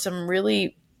there are some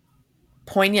really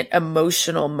poignant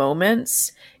emotional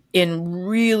moments in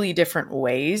really different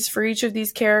ways for each of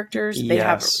these characters. They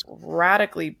have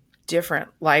radically different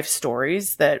life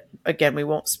stories that, again, we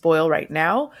won't spoil right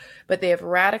now, but they have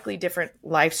radically different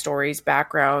life stories,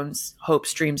 backgrounds,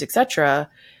 hopes, dreams, etc.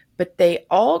 But they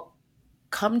all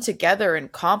come together and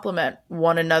complement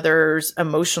one another's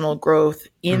emotional growth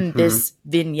in this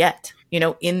vignette, you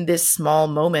know, in this small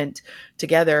moment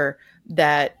together,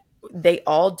 that they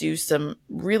all do some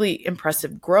really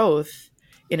impressive growth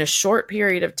in a short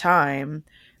period of time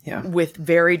with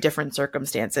very different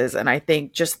circumstances. And I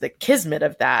think just the kismet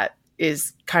of that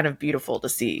is kind of beautiful to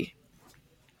see.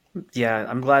 Yeah,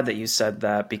 I'm glad that you said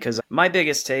that, because my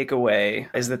biggest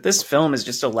takeaway is that this film is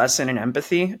just a lesson in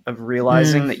empathy, of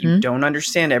realizing that you don't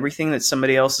understand everything that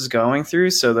somebody else is going through.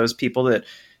 So those people that,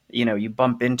 you know, you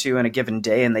bump into in a given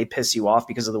day and they piss you off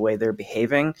because of the way they're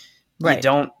behaving, you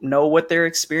don't know what they're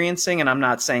experiencing. And I'm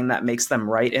not saying that makes them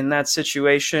right in that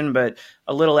situation, but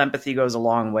a little empathy goes a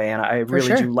long way. And I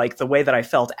really do like the way that I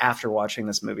felt after watching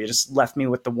this movie. It just left me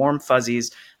with the warm fuzzies.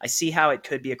 I see how it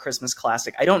could be a Christmas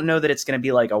classic. I don't know that it's going to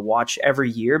be like a watch every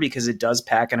year, because it does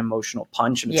pack an emotional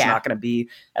punch, and it's not going to be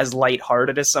as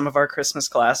lighthearted as some of our Christmas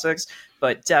classics,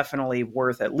 but definitely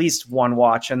worth at least one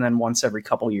watch, and then once every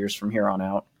couple years from here on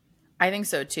out. I think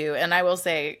so too. And I will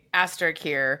say, asterisk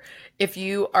here, if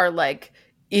you are like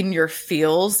in your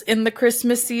feels in the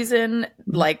Christmas season,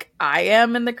 like I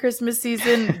am in the Christmas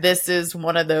season, this is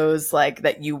one of those like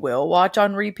that you will watch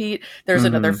on repeat. There's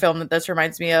another film that this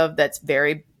reminds me of that's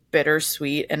very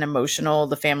bittersweet and emotional,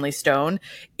 The Family Stone.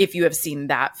 If you have seen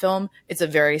that film, it's a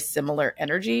very similar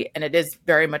energy, and it is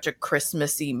very much a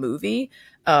Christmassy movie.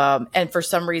 And for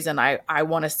some reason, I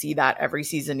want to see that every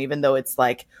season, even though it's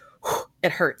like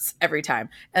it hurts every time.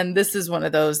 And this is one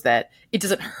of those that it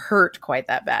doesn't hurt quite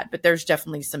that bad, but there's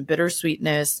definitely some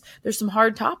bittersweetness. There's some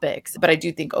hard topics, but I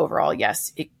do think overall,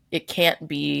 yes, it can't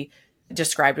be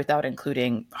described without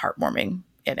including heartwarming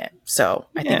in it. So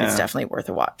I think it's definitely worth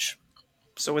a watch.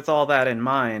 So with all that in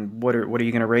mind, what are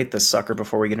you going to rate this sucker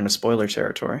before we get into spoiler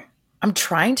territory? I'm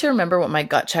trying to remember what my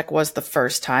gut check was the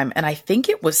first time, and I think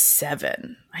it was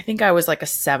 7. I think I was like a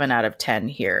 7 out of 10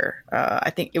 here. I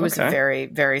think it was a very,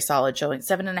 very solid showing.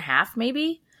 7.5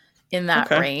 maybe in that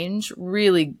range.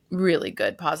 Really, really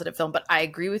good, positive film. But I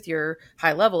agree with your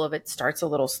high level of it starts a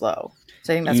little slow.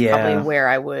 So I think that's probably where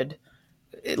I would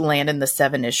land in the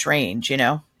 7-ish range, you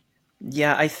know?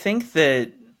 Yeah, I think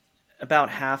that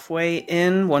about halfway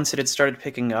in, once it had started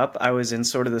picking up, I was in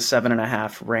sort of the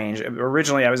 7.5 range.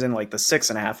 Originally, I was in like the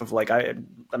 6.5 of like, I'm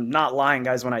not lying,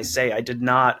 guys, when I say I did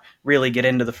not really get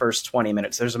into the first 20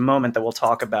 minutes. There's a moment that we'll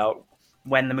talk about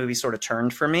when the movie sort of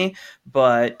turned for me,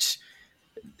 but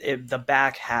the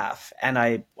back half,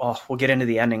 and we'll get into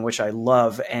the ending, which I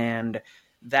love, and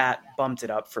that bumped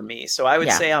it up for me. So I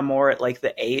would say I'm more at like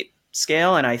the 8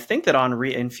 scale, and I think that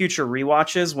in future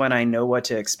rewatches, when I know what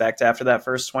to expect after that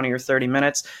first 20 or 30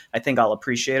 minutes, I think I'll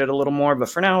appreciate it a little more. But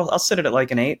for now, I'll sit it at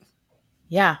like an 8.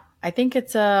 Yeah, I think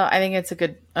it's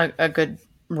a good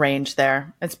range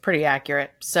there. It's pretty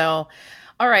accurate. So,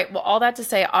 all right. Well, all that to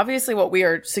say, obviously, what we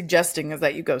are suggesting is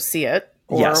that you go see it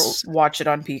or watch it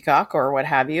on Peacock or what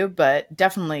have you. But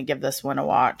definitely give this one a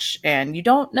watch, and you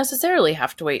don't necessarily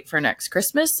have to wait for next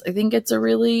Christmas. I think it's a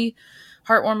really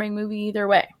heartwarming movie either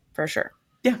way. For sure.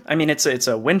 Yeah, I mean, it's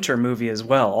a winter movie as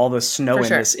well. All the snow in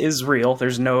this is real.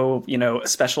 There's no,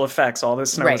 special effects. All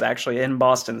this snow is actually in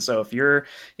Boston. So if you're,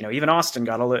 even Austin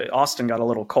got a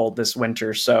little cold this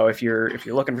winter. So if you're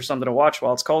looking for something to watch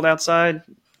while it's cold outside,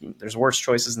 there's worse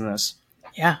choices than this.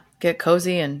 Yeah, get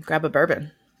cozy and grab a bourbon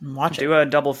and watch it. Do a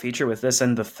double feature with this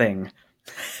and The Thing,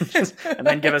 and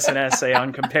then give us an essay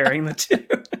on comparing the two.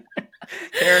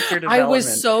 Character development. I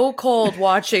was so cold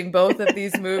watching both of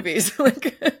these movies.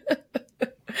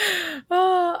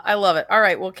 I love it. All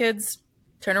right, well, kids,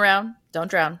 turn around, don't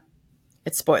drown.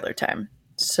 It's spoiler time.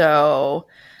 So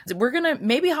we're gonna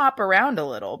maybe hop around a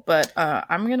little, but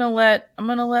I'm gonna let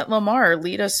Lamar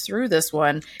lead us through this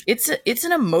one. It's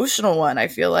an emotional one. I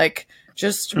feel like.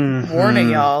 Just warning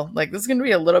y'all, like this is going to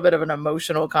be a little bit of an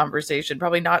emotional conversation.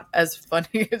 Probably not as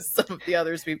funny as some of the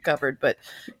others we've covered, but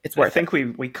it's worth it. I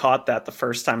think we caught that the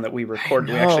first time that we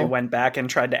recorded. We actually went back and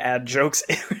tried to add jokes.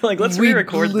 We're like, let's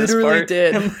re-record this part. We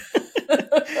did.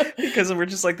 Because we're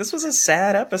just like, this was a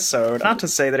sad episode. Not to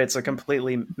say that it's a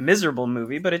completely miserable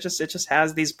movie, but it just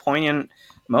has these poignant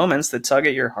moments that tug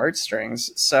at your heartstrings.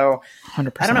 So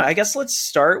 100%. I don't know. I guess let's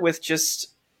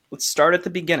start at the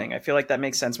beginning. I feel like that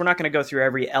makes sense. We're not going to go through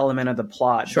every element of the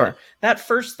plot. Sure. That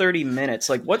first 30 minutes,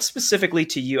 like what specifically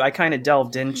to you, I kind of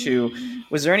delved into.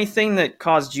 Was there anything that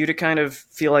caused you to kind of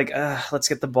feel like, let's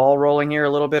get the ball rolling here a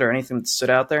little bit, or anything that stood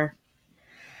out there?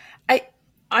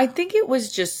 I think it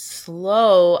was just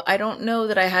slow. I don't know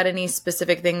that I had any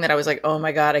specific thing that I was like, oh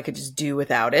my God, I could just do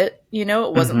without it. It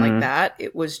wasn't like that.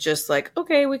 It was just like,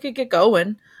 okay, we could get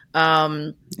going.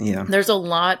 There's a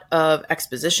lot of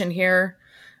exposition here.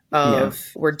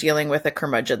 We're dealing with a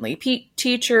curmudgeonly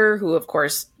teacher who, of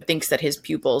course, thinks that his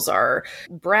pupils are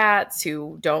brats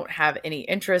who don't have any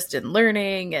interest in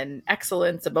learning and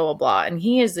excellence and blah, blah, blah. And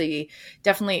he is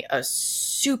definitely a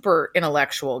super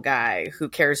intellectual guy who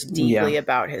cares deeply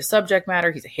about his subject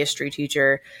matter. He's a history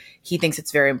teacher. He thinks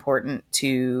it's very important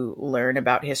to learn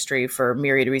about history for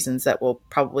myriad reasons that we'll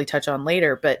probably touch on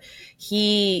later. But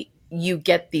you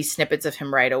get these snippets of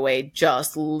him right away,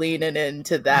 just leaning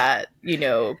into that,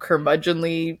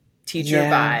 curmudgeonly teacher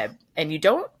vibe. And you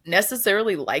don't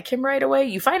necessarily like him right away.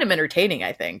 You find him entertaining,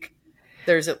 I think.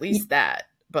 There's at least that.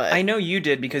 But I know you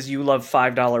did because you love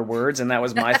 $5 words, and that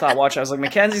was my thought watch. I was like,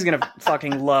 Mackenzie's going to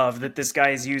fucking love that this guy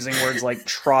is using words like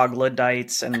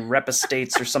troglodytes and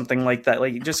repistates or something like that.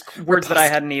 Like, just words that I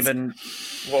hadn't even...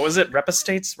 What was it?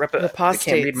 Repistates? I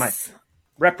can't read my...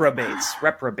 Reprobates.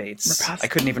 I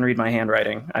couldn't even read my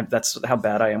handwriting. That's how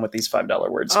bad I am with these $5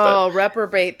 words. Oh,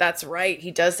 reprobate. That's right. He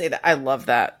does say that. I love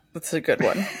that. That's a good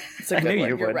one. It's a good one.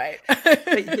 You're right.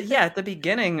 But yeah, at the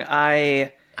beginning,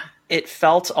 it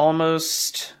felt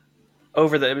almost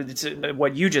over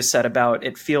what you just said about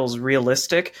it feels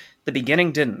realistic. The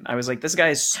beginning didn't. I was like,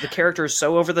 the character is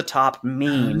so over the top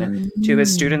mean to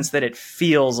his students that it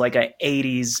feels like a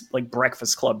 80s like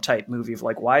Breakfast Club type movie of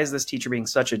like, why is this teacher being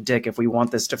such a dick if we want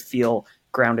this to feel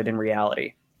grounded in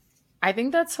reality? I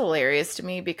think that's hilarious to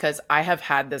me because I have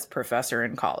had this professor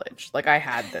in college. Like I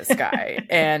had this guy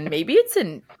and maybe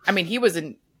he was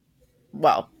in,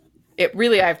 it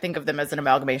really, I think of them as an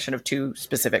amalgamation of two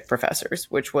specific professors,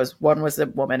 which was one was a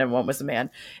woman and one was a man,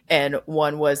 and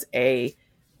one was and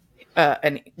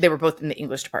they were both in the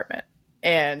English department.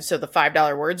 And so the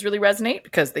 $5 words really resonate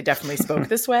because they definitely spoke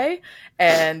this way.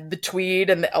 And the tweed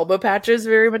and the elbow patches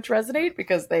very much resonate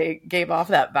because they gave off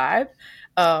that vibe.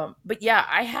 But yeah,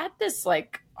 I had this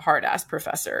like hard ass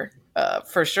professor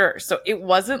for sure. So it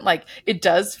wasn't like, it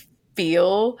does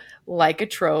feel like a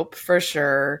trope for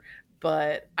sure.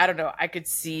 But I don't know. I could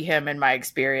see him in my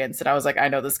experience. And I was like, I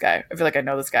know this guy. I feel like I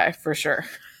know this guy for sure.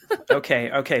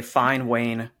 Okay, fine,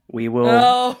 Wayne.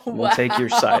 We'll take your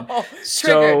side.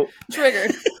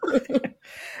 Triggered.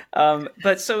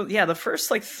 But so yeah, the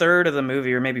first like third of the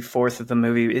movie, or maybe fourth of the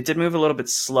movie, it did move a little bit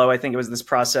slow. I think it was this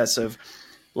process of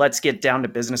let's get down to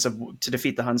business to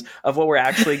defeat the Huns, of what we're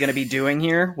actually going to be doing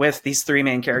here with these three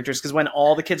main characters. Because when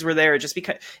all the kids were there,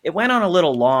 it went on a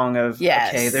little long of,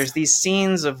 okay, there's these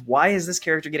scenes of why is this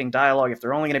character getting dialogue if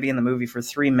they're only going to be in the movie for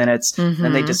 3 minutes,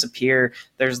 then they disappear.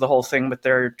 There's the whole thing with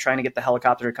they're trying to get the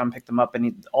helicopter to come pick them up,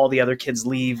 and all the other kids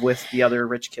leave with the other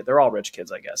rich kid. They're all rich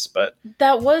kids, I guess. But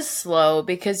that was slow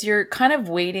because you're kind of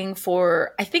waiting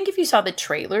for, I think if you saw the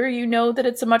trailer, you know that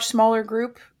it's a much smaller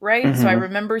group, right? So I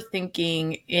remember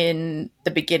thinking in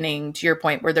the beginning, to your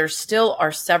point, where there still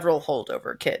are several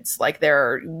holdover kids. Like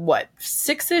there are,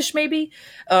 6-ish maybe?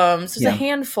 So it's a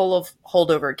handful of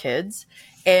holdover kids.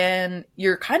 And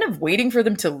you're kind of waiting for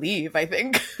them to leave, I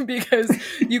think, because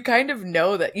you kind of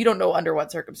know that you don't know under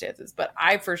what circumstances. But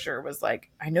I for sure was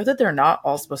like, I know that they're not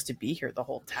all supposed to be here the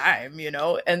whole time,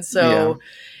 And so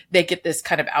they get this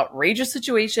kind of outrageous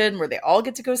situation where they all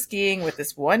get to go skiing with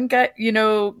this one guy,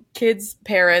 kids'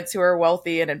 parents who are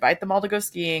wealthy and invite them all to go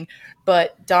skiing.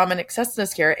 But Dominic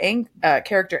Sessna's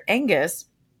character Angus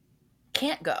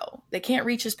can't go. They can't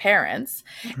reach his parents.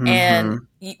 And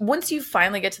once you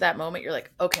finally get to that moment, you're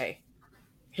like, okay,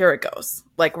 here it goes.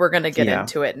 Like, we're going to get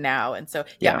into it now. And so,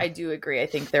 I do agree. I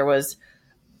think there was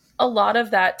a lot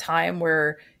of that time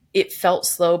where it felt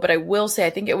slow, but I will say, I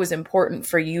think it was important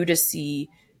for you to see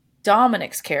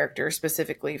Dominic's character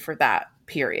specifically for that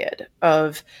period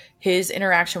of his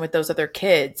interaction with those other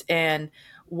kids and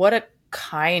what a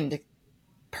kind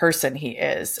person he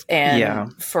is.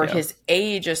 And for his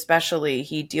age, especially,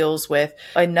 he deals with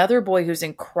another boy who's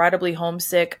incredibly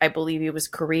homesick. I believe he was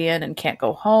Korean and can't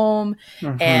go home.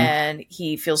 And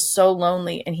he feels so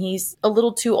lonely, and he's a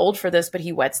little too old for this, but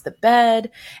he wets the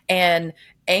bed. And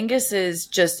Angus is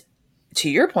just, to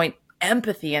your point,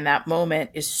 empathy in that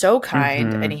moment is so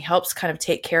kind, and he helps kind of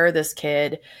take care of this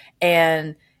kid.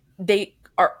 And they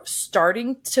are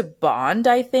starting to bond,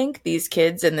 I think, these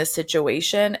kids in this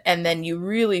situation. And then you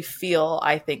really feel,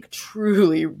 I think,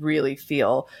 truly, really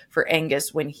feel for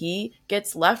Angus when he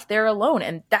gets left there alone,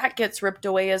 and that gets ripped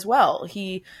away as well.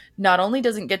 He not only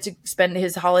doesn't get to spend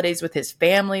his holidays with his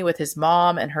family, with his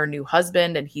mom and her new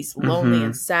husband, and he's lonely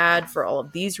and sad for all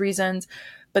of these reasons,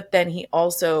 but then he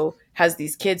also has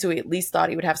these kids who he at least thought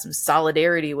he would have some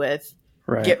solidarity with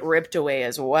get ripped away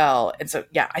as well. And so,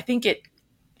 I think it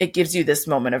gives you this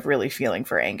moment of really feeling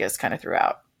for Angus kind of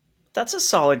throughout. That's a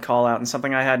solid call out, and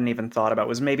something I hadn't even thought about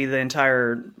was maybe the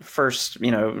entire first,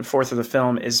 fourth of the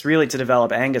film is really to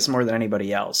develop Angus more than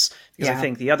anybody else. Because I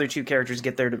think the other two characters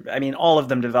get there all of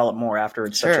them develop more after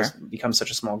it's becomes such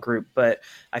a small group. But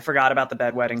I forgot about the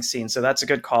bedwetting scene, so that's a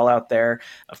good call out there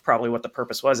of probably what the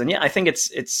purpose was. And I think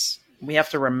it's we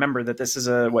have to remember that this is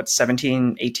a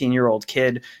 17, 18-year-old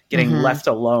kid getting left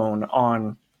alone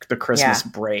on the Christmas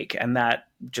break, and that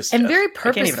just very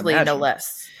purposefully, no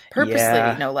less.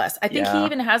 No less. I think he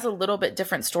even has a little bit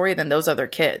different story than those other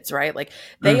kids, right? Like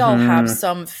they all have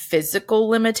some physical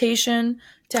limitation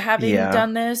to having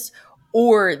done this,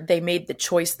 or they made the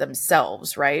choice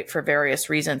themselves, right? For various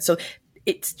reasons. So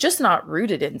it's just not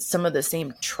rooted in some of the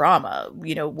same trauma.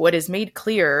 What is made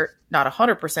clear, not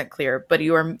 100% clear, but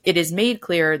it is made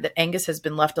clear that Angus has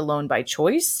been left alone by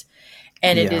choice.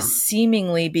 And it is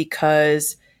seemingly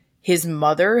because his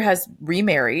mother has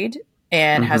remarried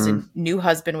and has a new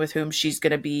husband with whom she's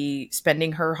going to be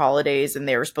spending her holidays. And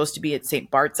they were supposed to be at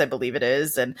St. Bart's, I believe it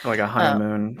is. And for like a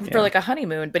honeymoon. For like a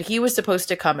honeymoon. But he was supposed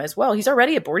to come as well. He's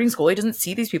already at boarding school. He doesn't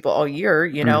see these people all year,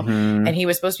 and he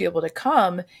was supposed to be able to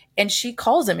come. And she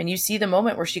calls him, and you see the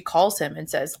moment where she calls him and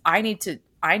says, I need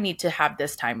to have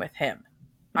this time with him.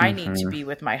 I need to be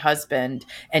with my husband,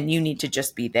 and you need to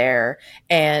just be there.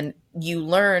 And you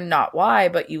learn not why,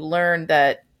 but you learn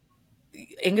that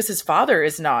Angus's father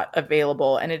is not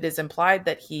available, and it is implied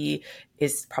that he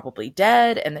is probably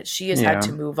dead and that she has had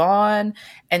to move on.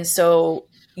 And so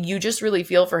you just really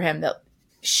feel for him that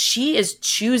she is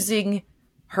choosing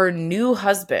her new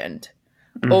husband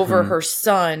over her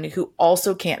son, who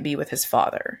also can't be with his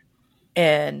father.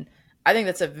 And I think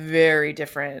that's a very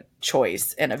different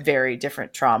choice and a very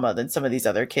different trauma than some of these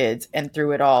other kids. And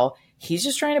through it all, he's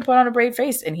just trying to put on a brave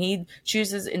face, and he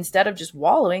chooses, instead of just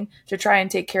wallowing, to try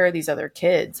and take care of these other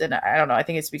kids. And I don't know, I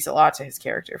think it speaks a lot to his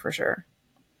character for sure.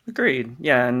 Agreed.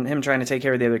 Yeah, and him trying to take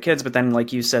care of the other kids, but then,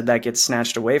 like you said, that gets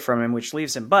snatched away from him, which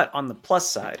leaves him. But on the plus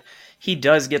side, he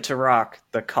does get to rock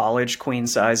the college queen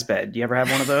size bed. You ever have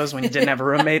one of those when you didn't have a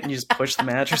roommate and you just push the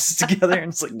mattresses together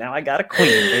and it's like, now I got a queen,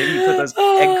 baby. You put those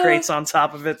egg crates on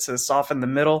top of it to soften the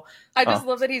middle. I just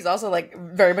love that he's also like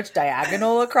very much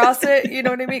diagonal across it. You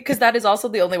know what I mean? Because that is also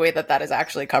the only way that that is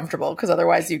actually comfortable. Because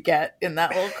otherwise you get in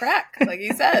that little crack, like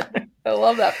he said. I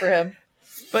love that for him.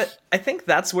 But I think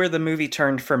that's where the movie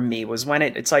turned for me, was when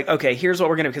it's like, okay, here's what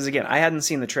we're going to, because again, I hadn't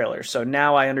seen the trailer, so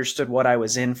now I understood what I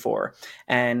was in for.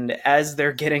 And as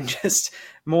they're getting just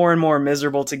more and more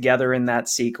miserable together in that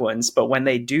sequence, but when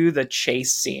they do the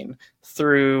chase scene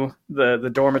through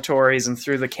the dormitories and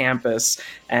through the campus,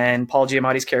 and Paul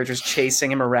Giamatti's character is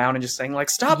chasing him around and just saying like,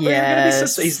 stop,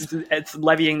 yes. he's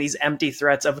levying these empty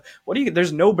threats of,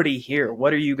 there's nobody here,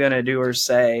 what are you gonna do or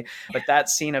say? But that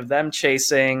scene of them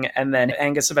chasing and then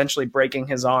Angus eventually breaking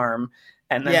his arm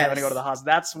and then having to go to the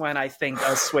hospital, that's when I think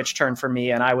a switch turned for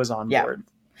me and I was on board.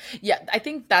 Yeah, I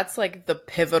think that's like the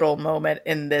pivotal moment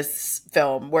in this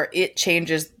film where it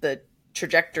changes the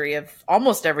trajectory of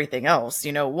almost everything else.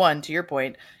 You know, one, to your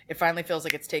point, it finally feels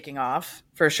like it's taking off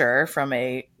for sure from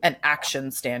an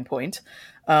action standpoint.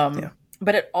 But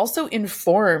it also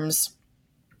informs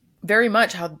very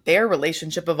much how their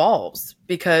relationship evolves,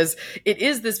 because it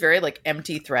is this very like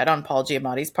empty threat on Paul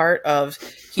Giamatti's part of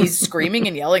he's screaming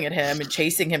and yelling at him and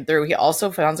chasing him through. He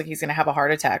also sounds like he's going to have a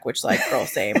heart attack, which like, girl,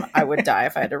 same. I would die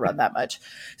if I had to run that much.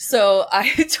 So I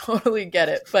totally get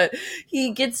it. But he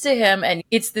gets to him and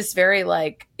it's this very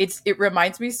like, it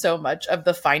reminds me so much of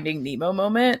the Finding Nemo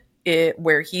moment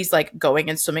where he's like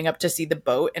going and swimming up to see the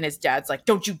boat and his dad's like,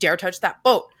 don't you dare touch that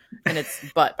boat. And it's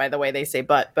butt, by the way, they say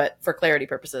butt, but for clarity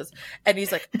purposes. And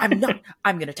he's like, I'm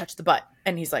going to touch the butt.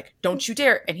 And he's like, don't you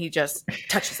dare. And he just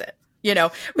touches it, you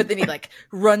know, but then he like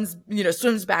runs, you know,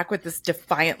 swims back with this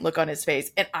defiant look on his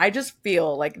face. And I just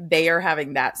feel like they are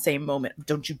having that same moment.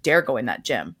 Don't you dare go in that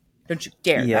gym. Don't you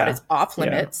dare. Yeah. That is off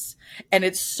limits. Yeah. And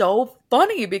it's so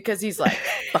funny because he's like,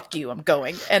 fuck you, I'm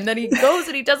going. And then he goes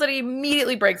and he does it. He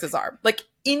immediately breaks his arm, like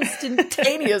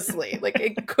instantaneously. Like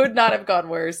it could not have gone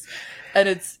worse. And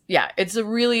it's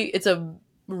a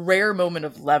rare moment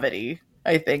of levity,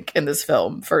 I think, in this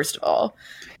film, first of all.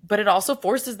 But it also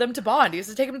forces them to bond. He has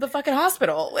to take him to the fucking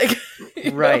hospital. Like,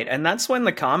 right. And that's when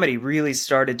the comedy really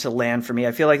started to land for me.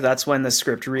 I feel like that's when the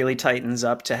script really tightens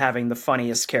up to having the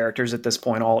funniest characters at this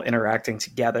point all interacting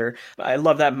together. I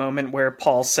love that moment where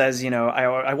Paul says, you know,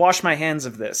 I wash my hands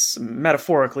of this,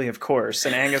 metaphorically, of course.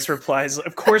 And Angus replies,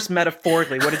 of course,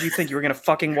 metaphorically. What did you think? You were going to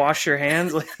fucking wash your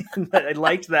hands? I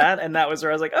liked that. And that was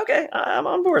where I was like, okay, I'm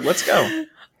on board. Let's go.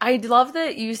 I love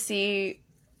that you see...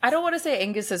 I don't want to say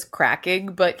Angus is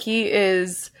cracking, but he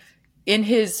is in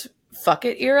his fuck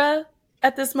it era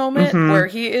at this moment where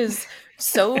he is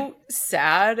so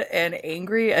sad and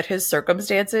angry at his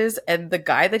circumstances. And the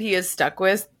guy that he is stuck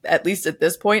with, at least at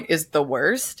this point, is the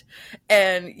worst.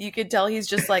 And you can tell he's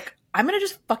just like, I'm going to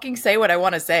just fucking say what I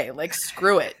want to say. Like,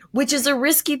 screw it. Which is a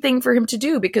risky thing for him to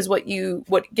do, because what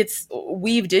gets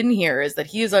weaved in here is that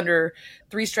he is under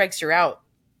 3 strikes, you're out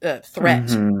threat,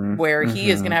 where he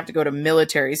is going to have to go to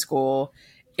military school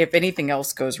if anything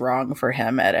else goes wrong for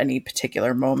him at any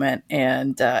particular moment.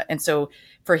 And so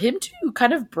for him to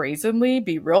kind of brazenly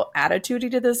be real attitudey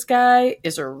to this guy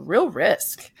is a real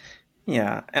risk.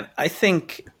 Yeah. And I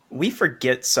think we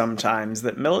forget sometimes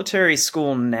that military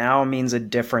school now means a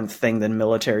different thing than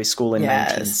military school in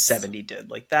 1970 did.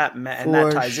 Like that, and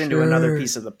that ties into another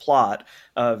piece of the plot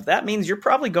of that means you're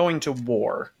probably going to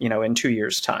war, you know, in 2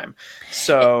 years' time.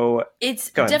 So it's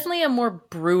definitely a more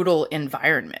brutal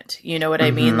environment. You know what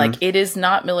I mean? Like it is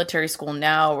not military school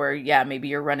now where, maybe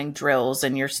you're running drills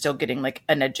and you're still getting like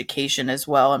an education as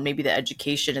well. And maybe the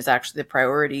education is actually the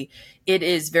priority. It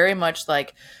is very much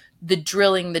like the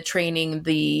drilling, the training,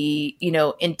 the, you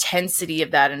know, intensity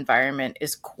of that environment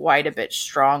is quite a bit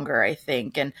stronger, I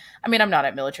think. And I mean, I'm not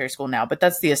at military school now, but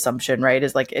that's the assumption, right?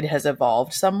 Is like it has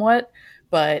evolved somewhat.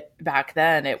 But back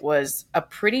then it was a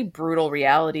pretty brutal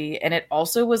reality. And it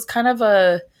also was kind of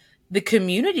the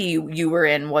community you were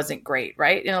in wasn't great,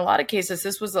 right? In a lot of cases,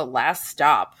 this was a last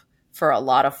stop for a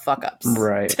lot of fuck ups.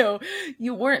 Right. So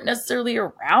you weren't necessarily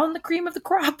around the cream of the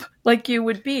crop like you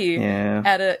would be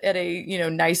at a you know,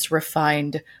 nice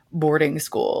refined boarding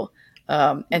school.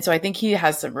 And so I think he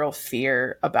has some real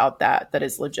fear about that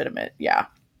is legitimate. Yeah.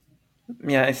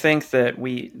 Yeah, I think that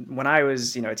when I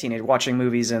was, a teenager watching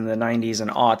movies in the 90s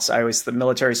and aughts, the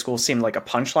military school seemed like a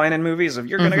punchline in movies of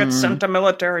you're going to get Mm-hmm. sent to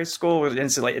military school. And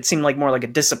it seemed like more like a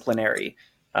disciplinary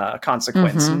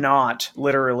consequence, Mm-hmm. not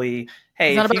literally, It's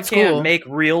hey, not if you about can't school. make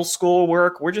real school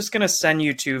work, we're just going to send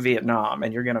you to Vietnam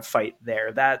and you're going to fight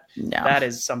there. No. That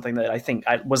is something that I think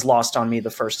was lost on me the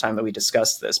first time that we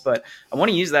discussed this. But I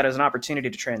want to use that as an opportunity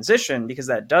to transition because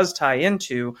that does tie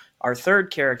into our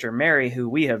third character, Mary, who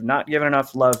we have not given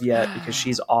enough love yet because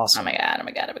she's Oh my awesome. god, oh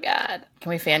my god, oh my god. Can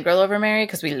we fangirl over Mary?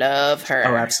 Because we love Oh,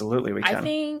 her. absolutely, we I can.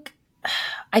 think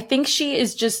I think she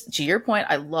is just, to your point,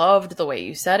 I loved the way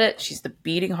you said it. She's the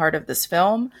beating heart of this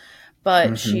film,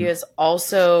 but she Mm-hmm. is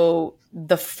also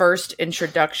the first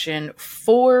introduction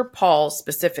for Paul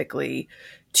specifically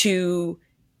to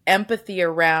empathy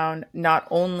around not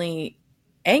only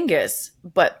Angus,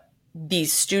 but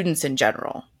these students in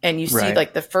general. And you see, Right.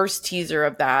 like, the first teaser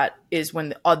of that is when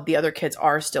the other kids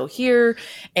are still here.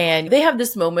 And they have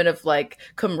this moment of like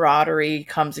camaraderie,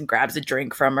 comes and grabs a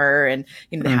drink from her. And,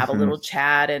 they have a Mm-hmm. little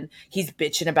chat and he's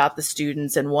bitching about the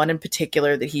students and one in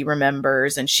particular that he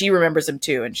remembers. And she remembers him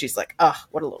too. And she's like, oh,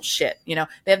 what a little shit. They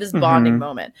have this bonding Mm-hmm.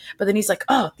 moment. But then he's like,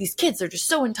 oh, these kids, they're just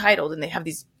so entitled and they have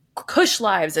these cush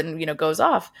lives and, goes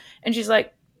off. And she's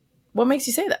like, what makes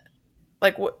you say that?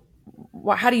 Like,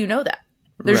 how do you know that?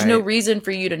 There's no Right. reason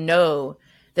for you to know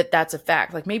that that's a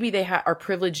fact. Like, maybe they are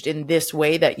privileged in this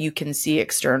way that you can see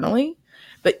externally,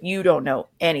 but you don't know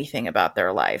anything about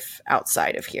their life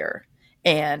outside of here.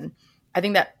 And I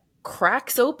think that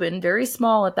cracks open very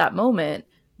small at that moment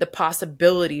the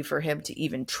possibility for him to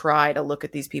even try to look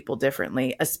at these people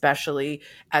differently, especially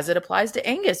as it applies to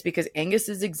Angus, because Angus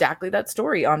is exactly that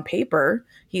story on paper.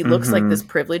 He looks like this Mm-hmm.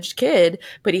 privileged kid,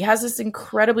 but he has this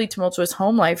incredibly tumultuous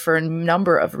home life for a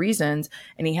number of reasons.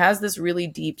 And he has this really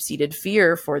deep seated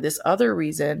fear for this other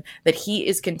reason that he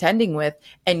is contending with.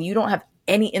 And you don't have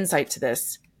any insight to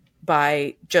this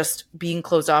by just being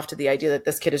closed off to the idea that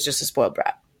this kid is just a spoiled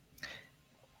brat.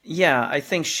 Yeah, I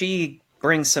think she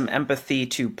brings some empathy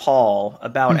to Paul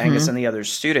about Angus Mm-hmm. and the other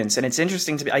students. And it's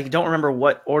interesting to me. I don't remember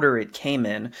what order it came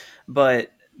in,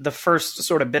 but the first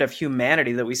sort of bit of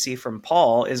humanity that we see from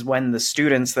Paul is when the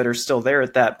students that are still there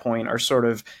at that point are sort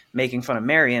of making fun of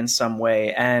Mary in some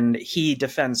way. And he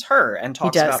defends her and He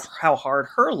talks about does. how hard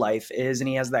her life is. And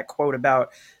he has that quote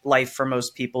about life for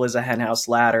most people is a henhouse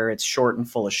ladder. It's short and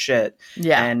full of shit.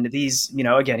 Yeah. And these,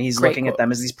 again, he's Great looking at quote.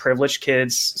 them as these privileged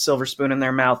kids, silver spoon in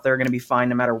their mouth. They're going to be fine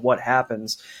no matter what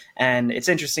happens. And it's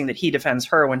interesting that he defends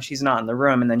her when she's not in the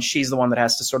room. And then she's the one that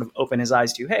has to sort of open his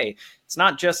eyes to, hey, it's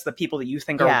not just the people that you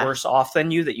think are Yeah. worse off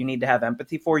than you that you need to have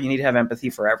empathy for. You need to have empathy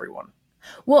for everyone.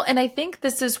 Well, and I think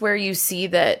this is where you see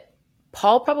that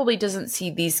Paul probably doesn't see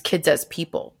these kids as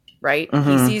people, right? He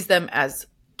Mm-hmm. sees them as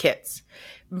kids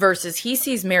versus he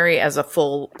sees Mary as a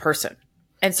full person.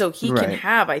 And so he can Right.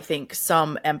 have, I think,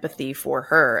 some empathy for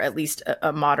her, at least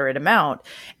a moderate amount,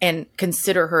 and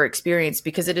consider her experience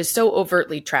because it is so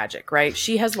overtly tragic, right?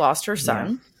 She has lost her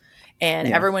son. And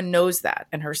Yeah. everyone knows that.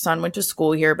 And her son went to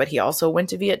school here, but he also went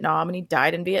to Vietnam and he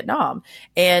died in Vietnam.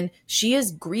 And she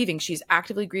is grieving. She's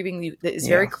actively grieving. It's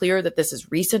very Yeah. clear that this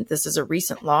is recent. This is a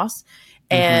recent loss.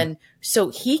 Mm-hmm. And so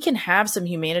he can have some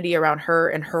humanity around her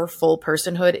and her full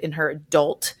personhood in her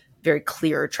adult, very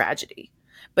clear tragedy.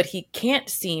 But he can't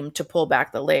seem to pull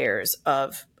back the layers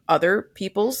of other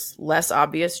people's less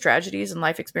obvious tragedies and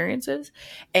life experiences,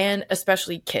 and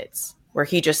especially kids, where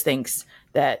he just thinks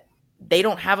that they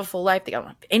don't have a full life. They don't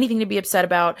have anything to be upset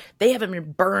about. They haven't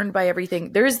been burned by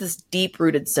everything. There is this deep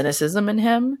rooted cynicism in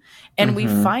him. And we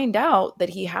Mm-hmm. find out that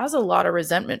he has a lot of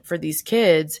resentment for these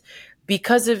kids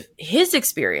because of his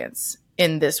experience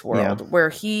in this world, where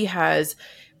he has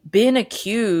been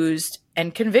accused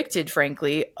and convicted,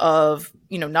 frankly, of,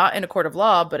 not in a court of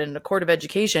law, but in a court of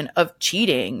education, of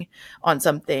cheating on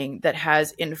something that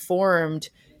has informed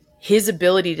his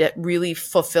ability to really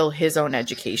fulfill his own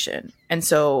education. And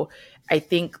so I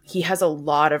think he has a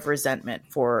lot of resentment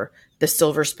for the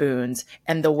silver spoons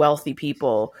and the wealthy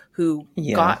people who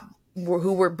Yeah.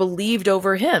 who were believed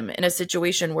over him in a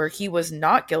situation where he was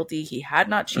not guilty. He had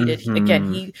not cheated. Mm-hmm.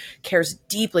 Again, he cares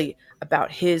deeply about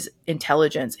his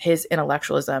intelligence, his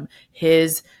intellectualism,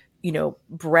 his,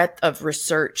 breadth of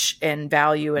research and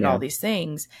value and Yeah. all these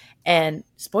things. And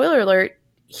spoiler alert,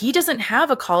 he doesn't have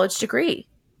a college degree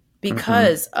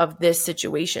because of this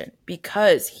situation,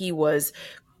 because he was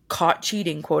caught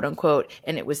cheating, quote unquote,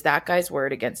 and it was that guy's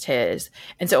word against his.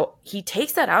 And so he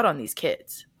takes that out on these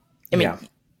kids. I mean, Yeah.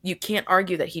 you can't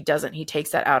argue that he doesn't. He takes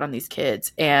that out on these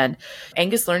kids. And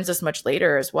Angus learns this much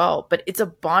later as well, but it's a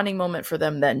bonding moment for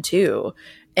them then too.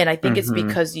 And I think it's Mm-hmm.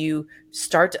 because you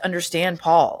start to understand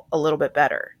Paul a little bit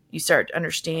better. you start to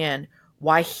understand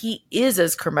why he is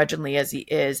as curmudgeonly as he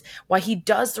is, why he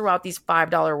does throw out these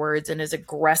 $5 words and is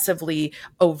aggressively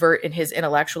overt in his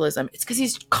intellectualism. It's because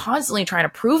he's constantly trying to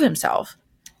prove himself.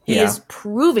 He is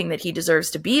proving that he deserves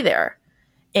to be there.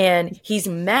 And he's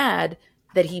mad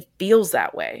that he feels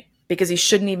that way because he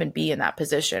shouldn't even be in that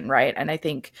position, right? And I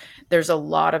think there's a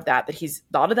lot of that he's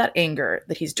a lot of that anger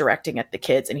that he's directing at the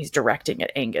kids, and he's directing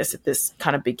at Angus at this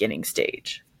kind of beginning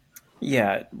stage.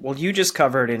 Yeah, well, you just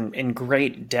covered in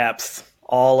great depth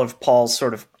all of Paul's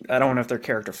sort of, I don't know if they're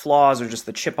character flaws or just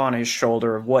the chip on his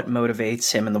shoulder of what motivates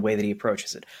him and the way that he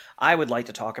approaches it. I would like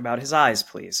to talk about his eyes,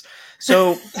 please.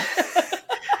 So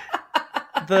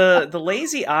the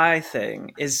lazy eye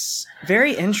thing is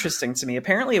very interesting to me.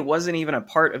 Apparently it wasn't even a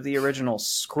part of the original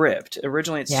script.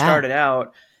 Originally it started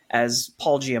out as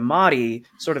Paul Giamatti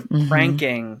sort of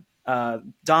pranking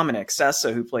Dominic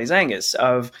Sessa, who plays Angus,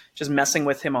 of just messing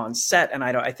with him on set. And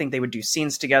I think they would do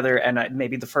scenes together, and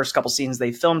maybe the first couple scenes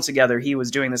they filmed together, he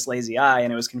was doing this lazy eye,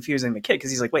 and it was confusing the kid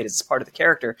because he's like, wait, is this part of the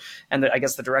character? And I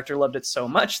guess the director loved it so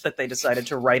much that they decided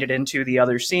to write it into the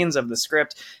other scenes of the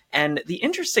script. And the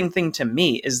interesting thing to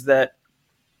me is that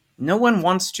no one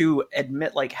wants to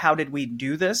admit, like, how did we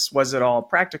do this? Was it all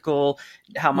practical?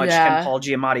 How much can Paul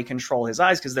Giamatti control his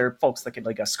eyes? Because there are folks that could,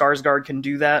 like a Skarsgård can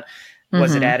do that.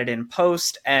 Was it added in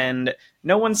post? And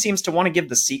no one seems to want to give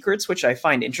the secrets, which I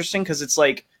find interesting because it's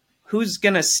like, who's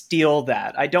going to steal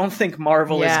that? I don't think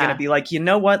Marvel is going to be like, you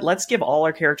know what? Let's give all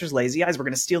our characters lazy eyes. We're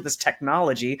going to steal this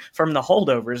technology from the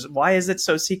Holdovers. Why is it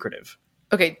so secretive?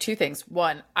 Okay, two things.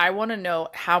 One, I want to know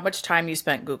how much time you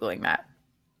spent Googling that.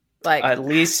 Like at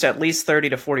least 30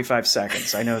 to 45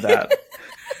 seconds. I know that.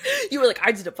 You were like,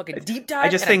 I did a fucking deep dive. I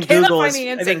just think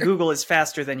Google is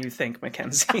faster than you think,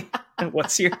 Mackenzie.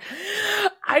 What's your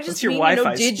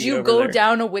Wi-Fi did you go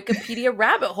down a Wikipedia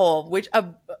rabbit hole,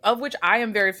 of which I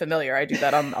am very familiar. I do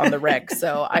that on the reg,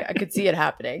 so I could see it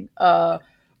happening.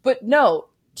 But no,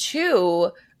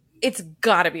 two, it's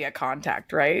got to be a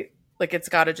contact, right? Like, it's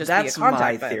got to just be a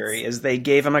contact. That's my theory, is they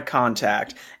gave him a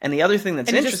contact. And the other thing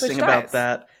that's interesting about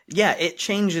that, it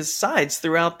changes sides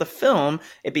throughout the film.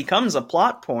 It becomes a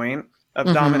plot point of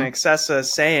Dominic Sessa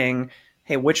saying,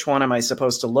 hey, which one am I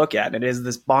supposed to look at? It is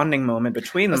this bonding moment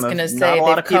between them. Not a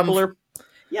lot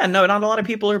of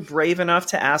people are brave enough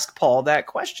to ask Paul that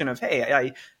question of,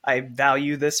 hey, I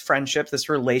value this friendship, this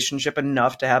relationship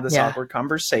enough to have this awkward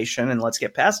conversation, and let's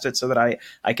get past it so that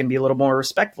I can be a little more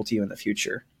respectful to you in the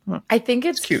future. I think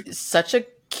it's cute. Such a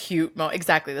cute moment.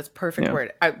 Exactly. That's perfect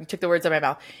word. I took the words out of my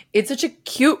mouth. It's such a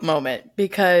cute moment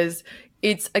because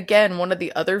it's, again, one of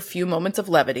the other few moments of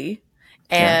levity.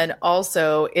 And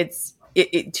also it's,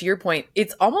 to your point,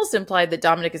 it's almost implied that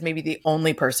Dominic is maybe the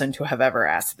only person to have ever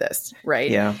asked this, right?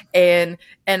 Yeah. And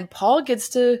Paul gets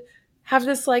to have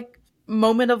this like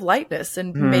moment of lightness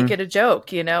and make it a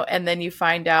joke, and then you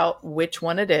find out which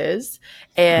one it is,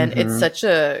 and it's such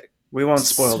a. We won't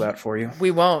spoil that for you.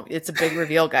 We won't. It's a big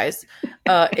reveal, guys.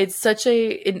 It's such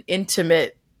an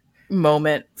intimate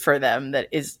moment for them that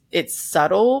it's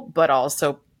subtle but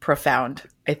also profound.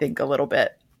 I think a little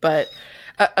bit, but.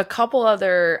 A couple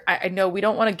other, I know we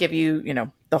don't want to give you,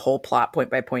 the whole plot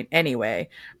point by point anyway,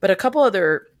 but a couple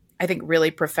other, I think, really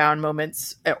profound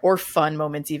moments or fun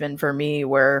moments even for me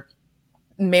where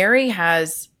Mary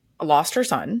has lost her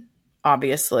son,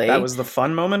 obviously. That was the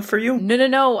fun moment for you?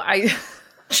 No.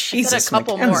 Jesus, I said a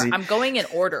couple Mackenzie. more. I'm going in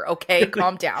order, okay?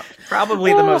 Calm down.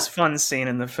 Probably the most fun scene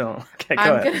in the film. Okay, go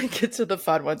ahead. I'm going to get to the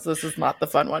fun ones. This is not the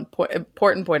fun one.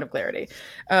 Important point of clarity.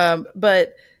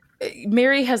 But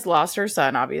Mary has lost her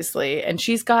son, obviously, and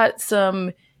she's got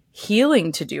some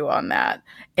healing to do on that.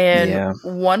 And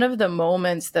one of the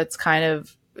moments that's kind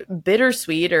of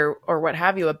bittersweet or what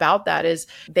have you about that is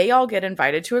they all get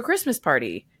invited to a Christmas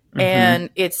party.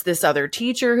 And it's this other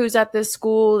teacher who's at this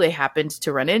school. They happened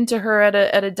to run into her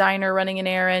at a diner running an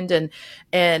errand,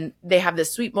 and they have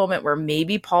this sweet moment where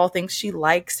maybe Paul thinks she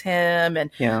likes him, and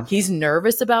he's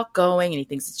nervous about going, and he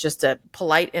thinks it's just a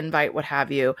polite invite, what have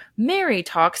you. Mary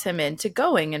talks him into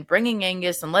going and bringing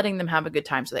Angus and letting them have a good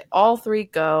time. So they all three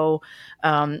go,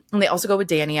 and they also go with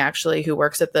Danny, actually, who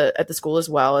works at the school as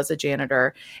well as a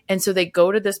janitor. And so they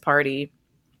go to this party,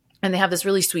 and they have this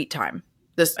really sweet time.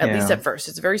 At least at first,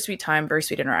 it's a very sweet time, very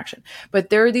sweet interaction. But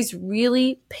there are these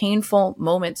really painful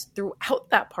moments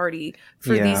throughout that party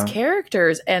for these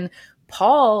characters. And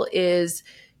Paul is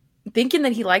thinking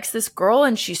that he likes this girl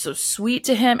and she's so sweet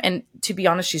to him. And to be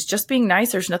honest, she's just being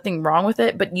nice. There's nothing wrong with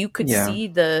it. But you could see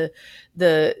the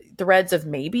threads of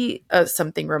maybe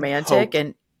something romantic.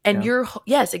 Hope. And you're,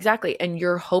 yes, exactly. And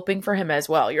you're hoping for him as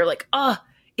well. You're like,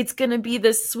 it's going to be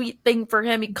this sweet thing for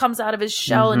him. He comes out of his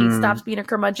shell and he stops being a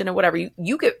curmudgeon and whatever.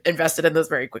 You get invested in this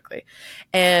very quickly.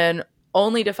 And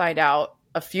only to find out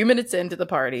a few minutes into the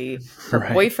party,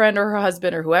 her boyfriend or her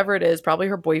husband or whoever it is, probably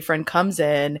her boyfriend, comes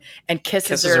in and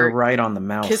kisses her right on the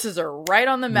mouth. Kisses her right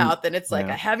on the mouth. And it's like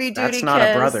a heavy duty kiss. That's not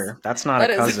a brother. That's not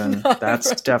a cousin.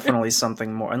 That's definitely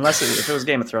something more. Unless if it was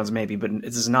Game of Thrones, maybe, but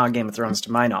this is not Game of Thrones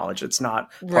to my knowledge. It's not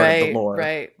part of the lore.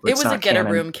 Right. It was a get a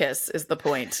room kiss is the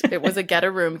point. It was a get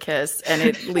a room kiss, and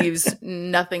it leaves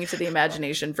nothing to the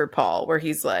imagination for Paul, where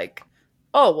he's like,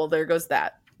 oh, well, there goes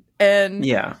that. And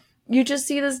you just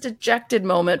see this dejected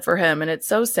moment for him, and it's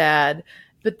so sad.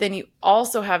 But then you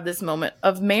also have this moment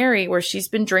of Mary where she's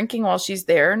been drinking while she's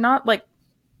there, not like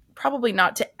probably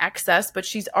not to excess, but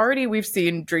we've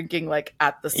seen drinking like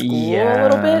at the school a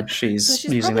little bit. She's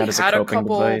using that as a coping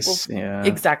device.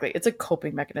 Exactly. It's a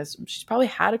coping mechanism. She's probably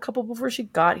had a couple before she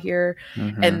got here,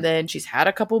 and then she's had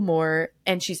a couple more,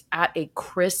 and she's at a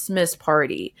Christmas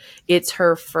party. It's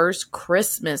her first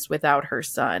Christmas without her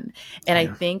son. And I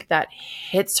think that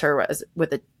hits her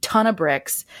with a ton of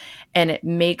bricks, and it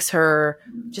makes her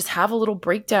just have a little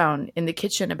breakdown in the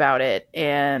kitchen about it.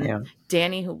 And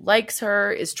Danny, who likes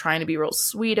her, is trying to be real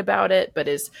sweet about it, but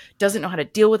doesn't know how to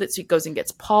deal with it. So he goes and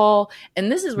gets Paul. And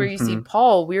this is where you see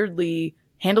Paul weirdly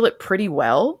handle it pretty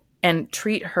well and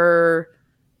treat her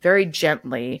very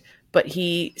gently, but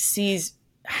he sees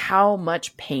how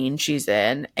much pain she's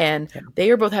in. And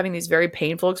they are both having these very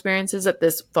painful experiences at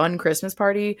this fun Christmas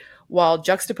party, while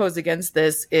juxtaposed against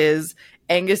this is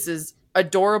Angus's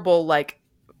adorable, like,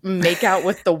 make out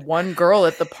with the one girl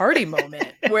at the party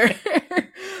moment where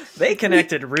they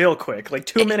connected real quick. Like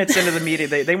 2 minutes into the meeting,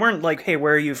 they weren't like, hey,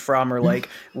 where are you from? Or like,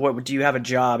 what do you have a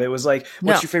job? It was like,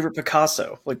 what's your favorite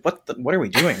Picasso? Like, what are we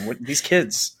doing? These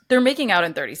kids, they're making out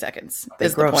in 30 seconds. They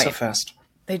grow up so fast.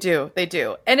 They do.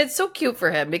 And it's so cute for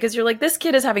him, because you're like, this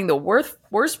kid is having the worst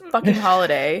fucking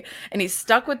holiday, and he's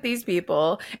stuck with these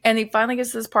people, and he finally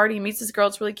gets to this party, he meets this girl,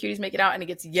 it's really cute, he's making out, and he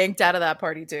gets yanked out of that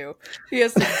party too. He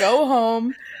has to go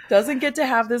home, doesn't get to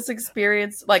have this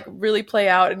experience, like, really play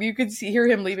out, and you can hear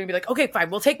him leaving and be like, okay, fine,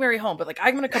 we'll take Mary home, but like,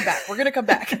 I'm gonna come back. We're gonna come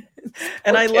back.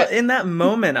 And in that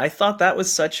moment, I thought that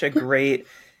was such a great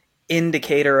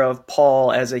indicator of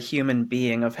Paul as a human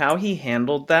being, of how he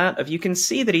handled that. Of, you can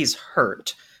see that he's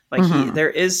hurt. Like there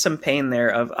is some pain there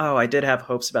of, oh, I did have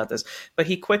hopes about this, but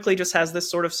he quickly just has this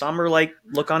sort of somber, like,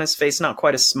 look on his face, not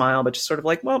quite a smile, but just sort of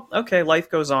like, well, okay, life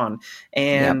goes on.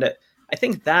 And I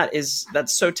think that's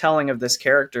so telling of this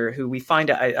character, who we find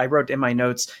out, I wrote in my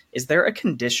notes, is there a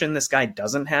condition this guy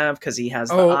doesn't have? Because he has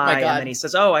the eye, and then he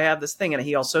says, oh, I have this thing, and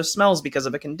he also smells because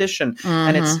of a condition.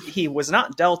 And he was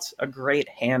not dealt a great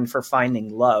hand for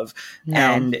finding love. No.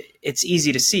 And it's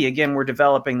easy to see, again, we're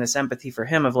developing this empathy for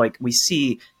him, of like, we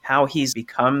see how he's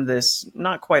become this,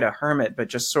 not quite a hermit, but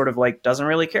just sort of like doesn't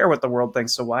really care what the world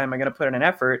thinks. So why am I going to put in an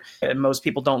effort? And most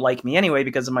people don't like me anyway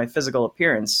because of my physical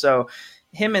appearance. So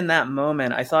him in that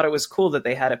moment, I thought it was cool that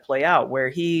they had it play out, where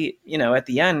he, at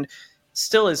the end,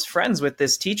 still is friends with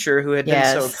this teacher who had been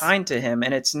so kind to him.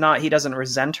 And it's not, he doesn't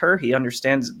resent her. He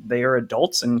understands they are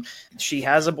adults and she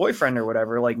has a boyfriend or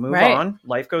whatever, like, move on,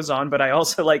 life goes on. But I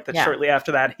also like that shortly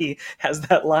after that, he has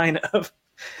that line of,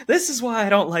 this is why I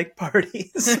don't like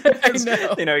parties. I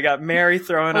know. He got Mary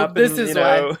throwing up. This is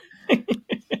why.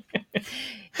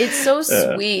 It's so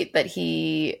sweet that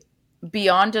he,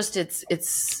 beyond just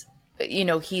it's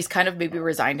he's kind of maybe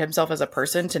resigned himself as a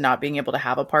person to not being able to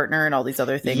have a partner and all these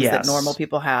other things that normal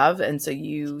people have. And so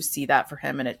you see that for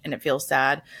him, and it feels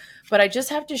sad. But I just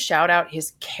have to shout out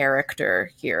his character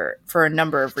here for a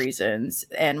number of reasons.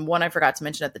 And one I forgot to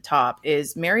mention at the top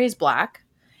is Mary is Black,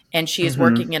 and she is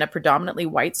working in a predominantly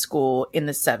white school in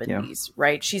the 70s,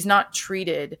 right? She's not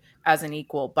treated as an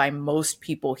equal by most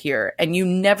people here. And you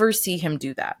never see him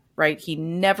do that, right? He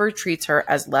never treats her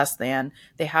as less than.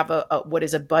 They have a what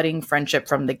is a budding friendship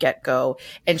from the get-go.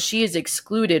 And she is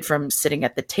excluded from sitting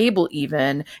at the table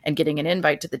even, and getting an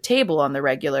invite to the table on the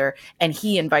regular. And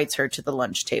he invites her to the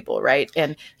lunch table, right?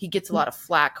 And he gets a lot of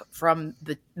flack from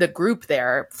the group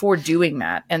there for doing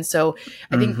that. And so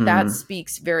I think that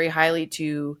speaks very highly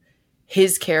to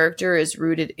his character is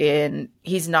rooted in,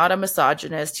 he's not a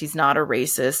misogynist, he's not a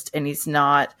racist, and he's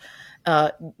not,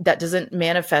 that doesn't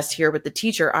manifest here with the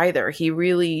teacher either. He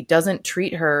really doesn't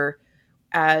treat her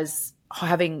as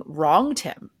having wronged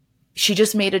him. She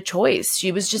just made a choice.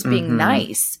 She was just being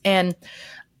nice. And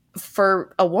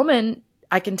for a woman,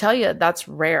 I can tell you that's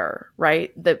rare,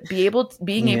 right? That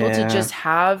being able to just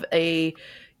have an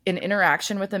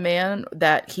interaction with a man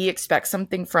that he expects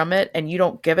something from it, and you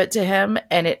don't give it to him,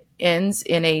 and it ends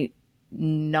in a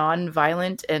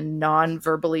non-violent and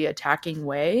non-verbally attacking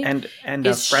way, and a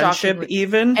is friendship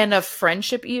even, and a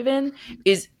friendship even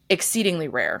is exceedingly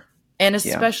rare. And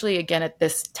Yeah. especially again at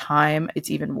this time,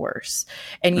 it's even worse.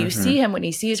 And you see him when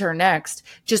he sees her next,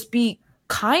 just be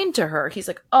kind to her. He's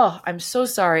like, "Oh, I'm so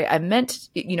sorry. I meant,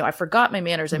 I forgot my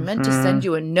manners. I meant to send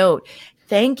you a note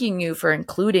thanking you for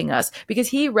including us," because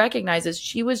he recognizes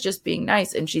she was just being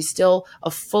nice and she's still a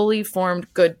fully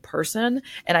formed good person.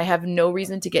 And I have no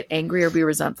reason to get angry or be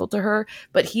resentful to her.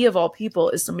 But he, of all people,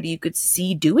 is somebody you could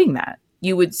see doing that.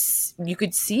 You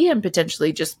could see him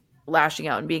potentially just lashing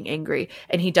out and being angry,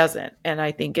 and he doesn't. And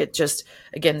I think it just,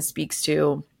 again, speaks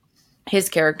to his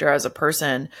character as a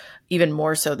person even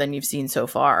more so than you've seen so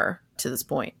far to this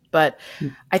point. But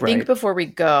I think before we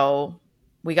go,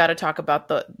 we got to talk about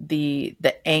the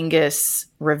Angus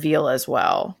reveal as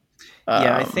well.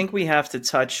 Yeah, I think we have to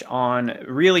touch on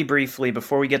really briefly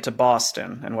before we get to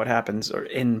Boston and what happens, or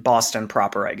in Boston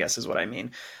proper, I guess is what I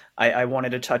mean. I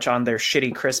wanted to touch on their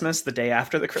shitty Christmas the day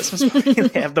after the Christmas party.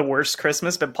 They have the worst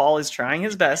Christmas, but Paul is trying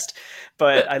his best.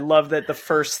 But I love that the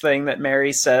first thing that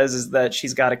Mary says is that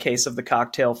she's got a case of the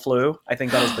cocktail flu. I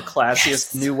think that is the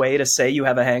classiest new way to say you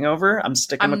have a hangover. I'm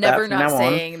sticking with that from now on. I'm never not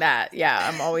saying that. Yeah,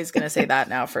 I'm always going to say that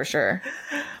now for sure.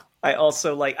 I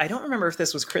also I don't remember if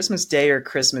this was Christmas Day or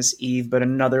Christmas Eve, but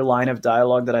another line of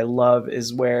dialogue that I love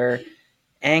is where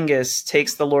Angus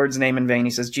takes the Lord's name in vain.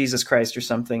 He says, Jesus Christ or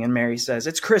something. And Mary says,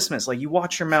 it's Christmas. Like, you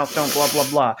watch your mouth, don't blah, blah,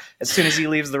 blah. As soon as he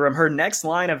leaves the room, her next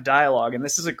line of dialogue, and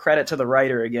this is a credit to the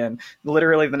writer again,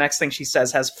 literally the next thing she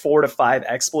says has 4 to 5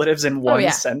 expletives in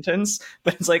one sentence.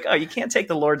 But it's like, oh, you can't take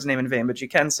the Lord's name in vain, but you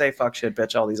can say fuck, shit,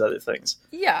 bitch, all these other things.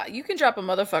 Yeah, you can drop a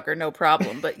motherfucker, no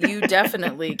problem. But you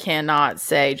definitely cannot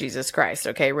say Jesus Christ,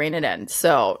 okay? Rein it in.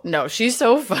 So, no, she's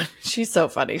so fun. She's so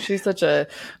funny. She's such a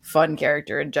fun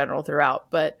character in general throughout.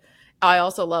 But I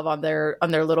also love on their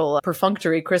little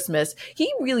perfunctory Christmas,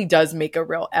 he really does make a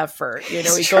real effort. He goes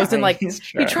and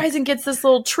he tries and gets this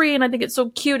little tree, and I think it's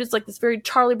so cute. It's like this very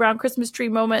Charlie Brown Christmas tree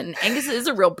moment, and Angus is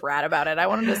a real brat about it. I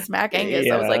wanted to smack Angus.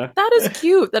 I was like, that is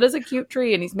cute. That is a cute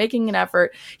tree, and he's making an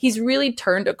effort. He's really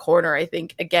turned a corner, I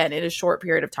think, again, in a short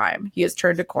period of time. He has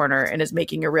turned a corner and is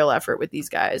making a real effort with these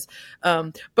guys.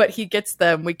 But he gets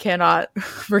them, we cannot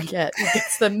forget, he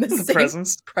gets them the same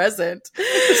present.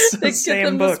 They get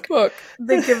them this book.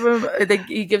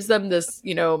 He gives them this,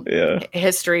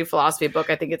 history philosophy book.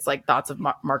 I think it's like Thoughts of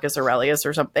Marcus Aurelius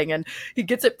or something. And he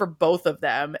gets it for both of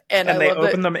them. And they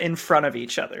open them in front of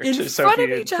each other.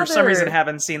 For some reason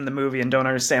haven't seen the movie and don't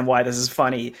understand why this is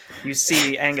funny, you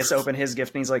see Angus open his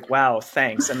gift and he's like, wow,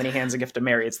 thanks. And then he hands a gift to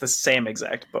Mary. It's the same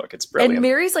exact book. It's brilliant. And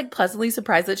Mary's like pleasantly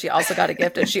surprised that she also got a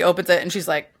gift, and she opens it and she's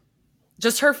like,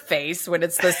 just her face when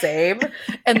it's the same.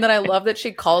 And then I love that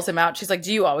she calls him out. She's like,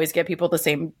 do you always get people the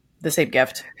same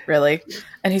gift, really?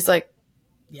 And he's like,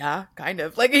 yeah, kind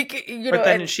of. Like, but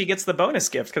then she gets the bonus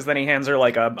gift because then he hands her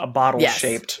like a bottle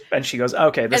shaped, and she goes,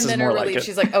 okay, this is more like it.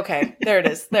 She's like, okay, there it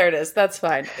is. That's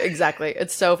fine. Exactly.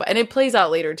 It's so fun. And it plays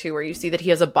out later too, where you see that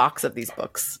he has a box of these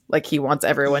books. Like, he wants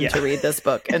everyone to read this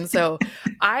book. And so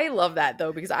I love that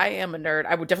though, because I am a nerd.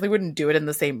 I definitely wouldn't do it in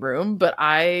the same room, but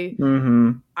I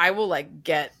will like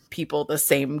get people the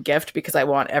same gift because I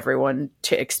want everyone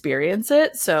to experience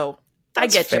it. So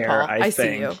that's I get fair, you, Paul. I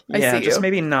see you. I see just you.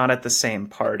 Maybe not at the same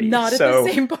party. Not at the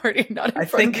same party. Not in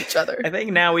front of each other. I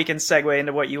think now we can segue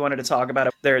into what you wanted to talk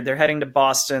about. They're heading to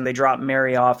Boston. They drop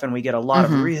Mary off, and we get a lot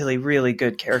of really, really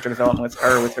good character development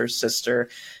with her sister.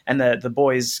 And the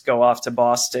boys go off to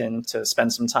Boston to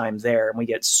spend some time there. And we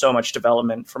get so much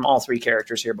development from all 3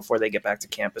 characters here before they get back to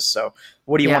campus. So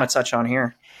what do you want to touch on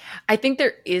here? I think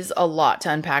there is a lot to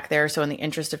unpack there. So in the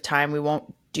interest of time, we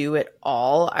won't do it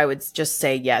all. I would just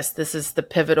say, yes, this is the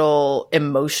pivotal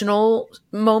emotional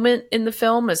moment in the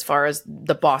film as far as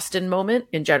the Boston moment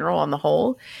in general on the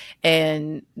whole.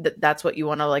 And that's what you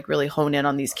want to like really hone in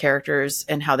on these characters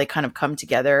and how they kind of come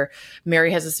together.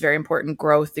 Mary has this very important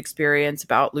growth experience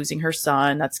about losing her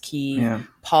son. That's key. Yeah.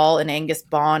 Paul and Angus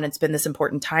bond and spend this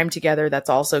important time together. That's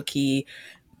also key.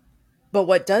 But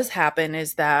what does happen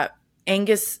is that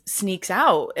Angus sneaks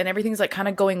out and everything's like kind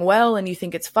of going well and you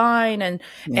think it's fine. And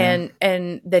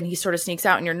then he sort of sneaks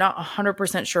out and you're not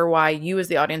 100% sure why. You as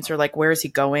the audience are like, where is he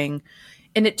going?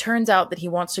 And it turns out that he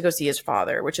wants to go see his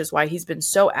father, which is why he's been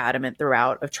so adamant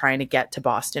throughout of trying to get to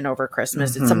Boston over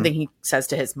Christmas. It's something he says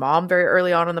to his mom very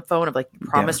early on the phone of like, you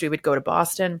promised we would go to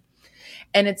Boston.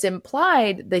 And it's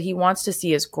implied that he wants to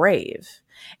see his grave.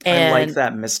 And I like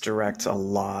that misdirect a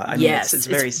lot. I mean, it's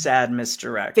very sad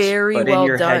misdirect. Very but well in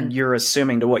your done. head, you're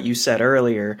assuming to what you said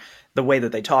earlier, the way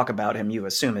that they talk about him, you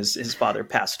assume his father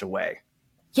passed away.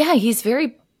 Yeah, he's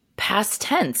very past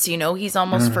tense, he's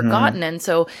almost forgotten. And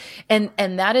so, and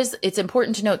that is, it's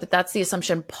important to note that that's the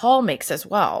assumption Paul makes as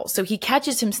well. So he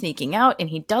catches him sneaking out and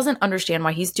he doesn't understand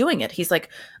why he's doing it. He's like,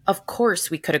 of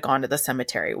course we could have gone to the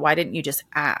cemetery. Why didn't you just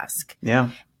ask? Yeah.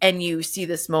 And you see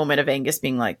this moment of Angus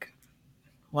being like,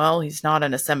 well, he's not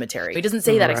in a cemetery. He doesn't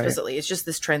say that explicitly. It's just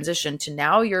this transition to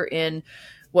now you're in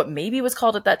what maybe was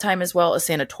called at that time as well a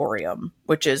sanatorium,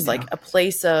 which is like a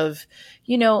place of,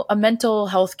 a mental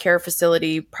health care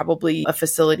facility, probably a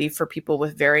facility for people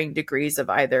with varying degrees of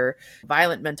either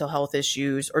violent mental health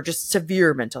issues or just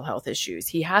severe mental health issues.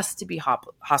 He has to be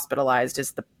hospitalized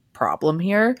is the problem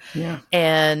here. Yeah.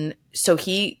 And so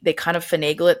they kind of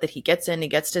finagle it that he gets in, he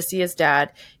gets to see his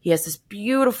dad. He has this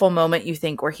beautiful moment, you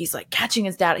think, where he's like catching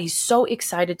his dad. He's so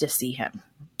excited to see him,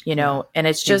 and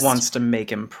it's just, he wants to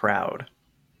make him proud.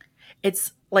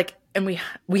 It's like, and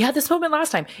we had this moment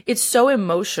last time. It's so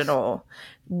emotional,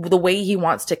 the way he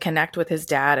wants to connect with his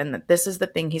dad, and that this is the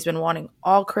thing he's been wanting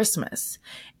all Christmas.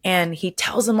 And he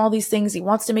tells him all these things. He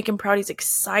wants to make him proud. He's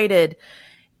excited.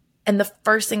 And the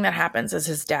first thing that happens is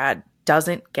his dad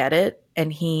doesn't get it,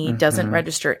 and he doesn't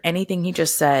register anything he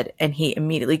just said. And he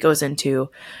immediately goes into,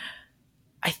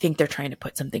 I think they're trying to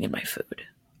put something in my food.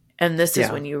 And this is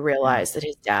when you realize that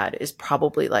his dad is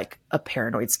probably like a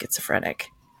paranoid schizophrenic.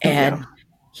 And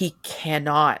he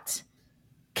cannot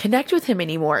connect with him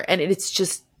anymore. And it's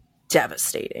just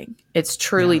devastating. It's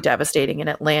truly devastating. And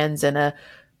it lands in a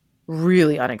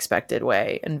really unexpected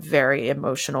way and very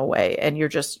emotional way. And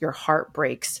your heart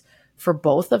breaks for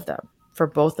both of them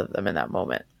in that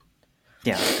moment.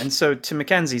 Yeah. And so to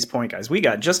Mackenzie's point, guys, we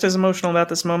got just as emotional about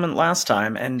this moment last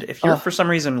time. And if you're for some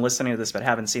reason listening to this but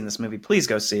haven't seen this movie, please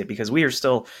go see it, because we are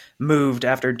still moved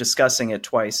after discussing it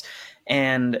twice.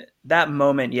 And that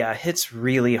moment, hits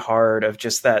really hard, of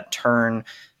just that turn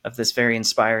of this very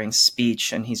inspiring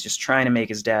speech. And he's just trying to make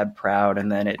his dad proud.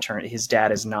 And then his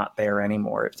dad is not there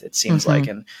anymore, it seems like.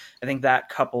 And I think that,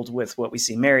 coupled with what we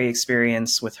see Mary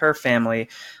experience with her family,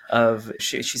 of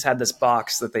she's had this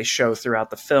box that they show throughout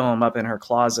the film up in her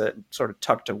closet, sort of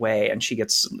tucked away. And she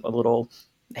gets a little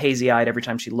hazy-eyed every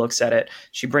time she looks at it.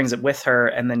 She brings it with her,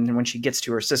 and then when she gets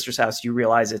to her sister's house, you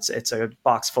realize it's a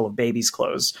box full of baby's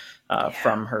clothes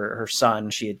from her son.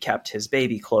 She had kept his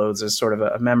baby clothes as sort of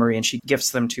a memory, and she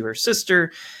gifts them to her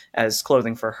sister as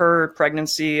clothing for her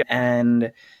pregnancy.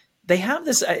 And they have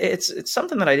this, it's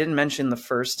something that I didn't mention the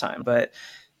first time, but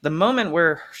the moment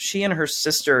where she and her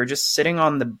sister are just sitting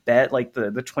on the bed, like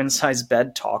the twin-size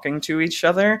bed, talking to each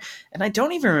other. And I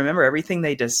don't even remember everything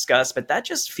they discuss, but that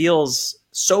just feels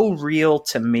so real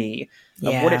to me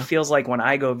of what it feels like when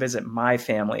I go visit my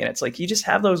family. And it's like, you just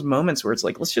have those moments where it's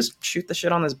like, let's just shoot the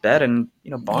shit on this bed and,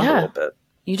 bond a little bit.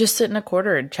 You just sit in a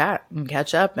corner and chat and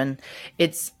catch up. And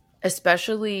it's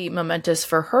especially momentous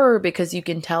for her because you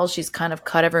can tell she's kind of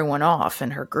cut everyone off in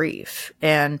her grief,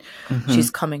 and she's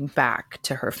coming back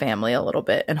to her family a little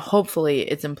bit, and hopefully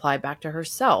it's implied back to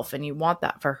herself, and you want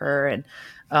that for her. And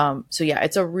so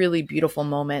it's a really beautiful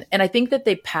moment. And I think that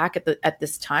they pack at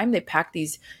this time, they pack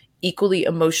these equally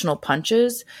emotional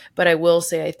punches. But I will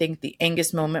say, I think the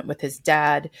Angus moment with his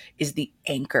dad is the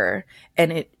anchor,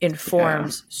 and it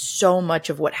informs so much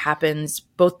of what happens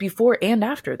both before and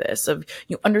after this. Of,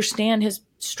 you understand his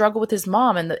struggle with his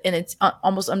mom, and it's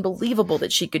almost unbelievable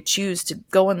that she could choose to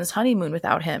go on this honeymoon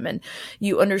without him. And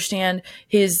you understand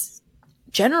his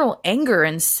general anger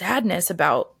and sadness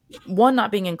about, one,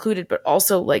 not being included, but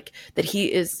also like that he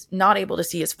is not able to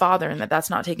see his father, and that's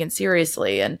not taken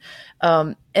seriously. And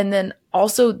then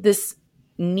also this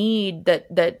need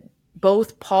that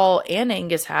both Paul and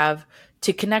Angus have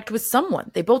to connect with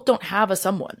someone. They both don't have a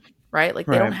someone, right? Like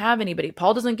they don't have anybody.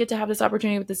 Paul doesn't get to have this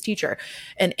opportunity with this teacher,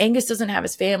 and Angus doesn't have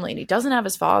his family, and he doesn't have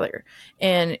his father.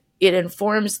 And it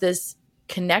informs this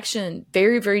connection,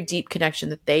 very, very deep connection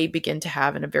that they begin to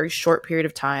have in a very short period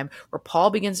of time, where Paul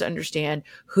begins to understand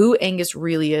who Angus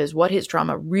really is, what his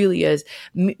trauma really is.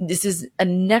 This is a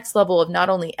next level of not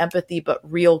only empathy, but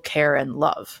real care and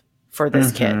love for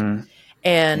this kid,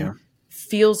 and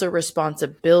feels a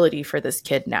responsibility for this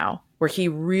kid now, where he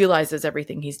realizes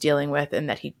everything he's dealing with and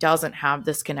that he doesn't have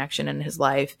this connection in his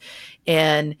life.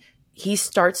 And he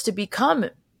starts to become,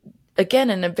 again,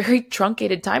 in a very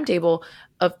truncated timetable,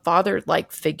 a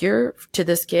father-like figure to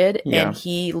this kid. And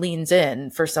he leans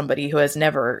in for somebody who has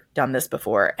never done this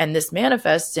before. And this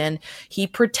manifests in, he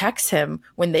protects him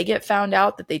when they get found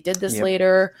out that they did this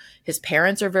later. His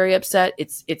parents are very upset.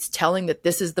 It's telling that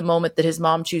this is the moment that his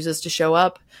mom chooses to show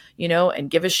up, and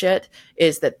give a shit,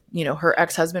 is that, her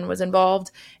ex-husband was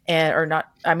involved,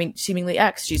 seemingly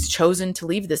ex. She's chosen to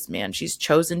leave this man. She's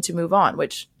chosen to move on,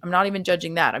 which I'm not even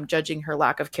judging that. I'm judging her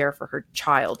lack of care for her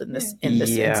child in this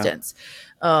instance.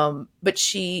 But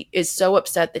she is so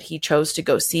upset that he chose to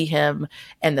go see him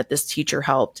and that this teacher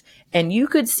helped. And you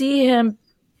could see him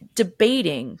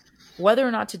debating whether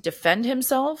or not to defend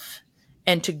himself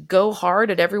and to go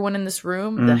hard at everyone in this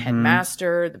room, the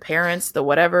headmaster, the parents, the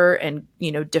whatever, and,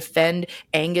 defend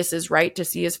Angus's right to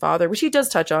see his father, which he does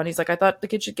touch on. He's like, I thought the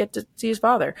kid should get to see his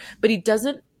father, but he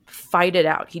doesn't fight it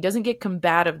out. He doesn't get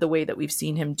combative the way that we've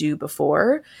seen him do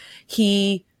before.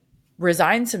 He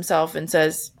resigns himself and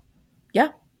says, yeah,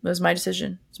 it was my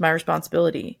decision. It's my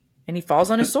responsibility. And he falls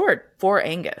on his sword for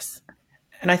Angus.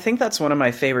 And I think that's one of my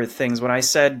favorite things. When I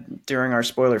said during our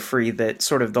spoiler free that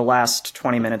sort of the last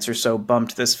 20 minutes or so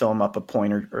bumped this film up a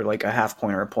point or like a half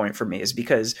point or a point for me, is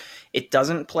because it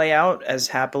doesn't play out as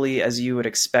happily as you would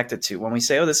expect it to. When we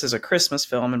say, oh, this is a Christmas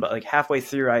film, and but like halfway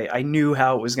through, I knew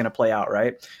how it was going to play out,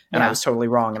 right? And I was totally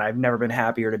wrong. And I've never been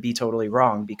happier to be totally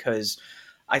wrong, because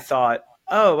I thought,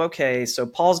 oh, okay, so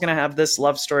Paul's going to have this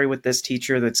love story with this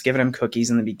teacher that's giving him cookies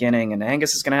in the beginning, and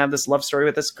Angus is going to have this love story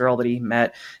with this girl that he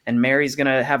met, and Mary's going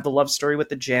to have the love story with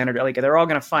the janitor. Like, they're all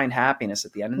going to find happiness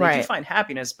at the end. And they do find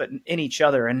happiness, but in each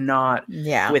other and not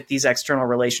with these external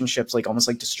relationships, like almost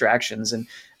like distractions. And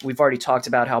we've already talked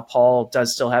about how Paul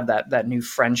does still have that new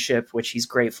friendship, which he's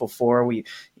grateful for.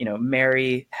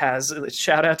 Mary has,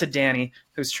 shout out to Danny,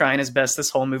 who's trying his best this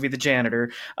whole movie, the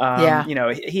janitor.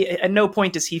 He at no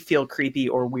point does he feel creepy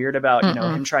or weird about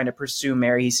him trying to pursue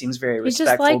Mary. He seems very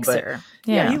respectful. He just likes her.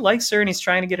 Yeah, he likes her, and he's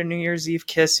trying to get a New Year's Eve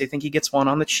kiss. I think he gets one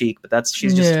on the cheek, but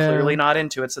she's just clearly not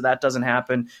into it, so that doesn't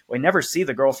happen. We never see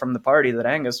the girl from the party that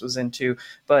Angus was into,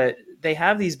 but they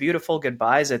have these beautiful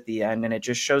goodbyes at the end, and it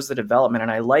just shows the development.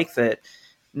 And I like that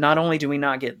not only do we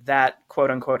not get that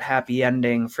quote-unquote happy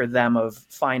ending for them of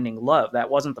finding love, that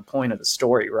wasn't the point of the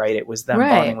story, right? It was them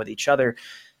bonding with each other.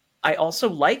 I also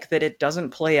like that it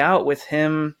doesn't play out with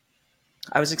him.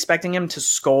 I was expecting him to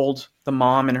scold the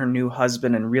mom and her new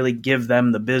husband and really give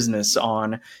them the business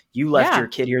on, you left your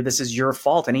kid here, this is your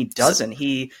fault. And he doesn't.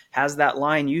 He has that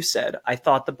line you said, I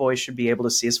thought the boy should be able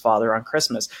to see his father on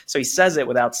Christmas. So he says it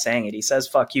without saying it. He says,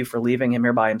 fuck you for leaving him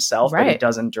here by himself, but he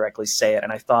doesn't directly say it.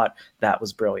 And I thought that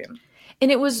was brilliant.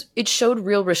 And it showed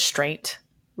real restraint,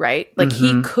 right? Like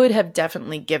he could have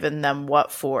definitely given them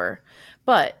what for,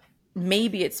 but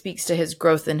maybe it speaks to his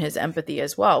growth and his empathy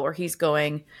as well, where he's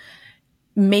going,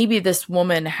 maybe this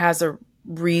woman has a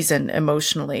reason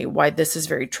emotionally why this is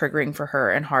very triggering for her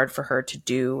and hard for her to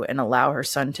do and allow her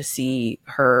son to see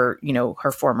her,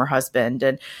 her former husband.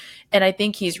 And I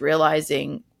think he's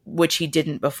realizing, which he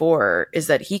didn't before, is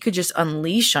that he could just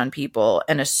unleash on people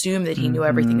and assume that he knew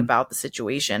everything about the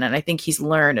situation. And I think he's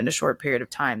learned in a short period of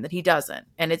time that he doesn't.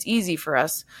 And it's easy for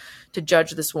us to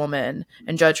judge this woman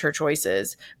and judge her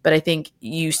choices. But I think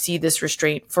you see this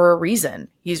restraint for a reason.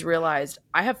 He's realized,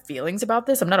 I have feelings about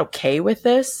this. I'm not okay with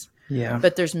this. Yeah.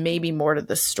 But there's maybe more to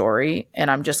the story, and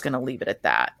I'm just going to leave it at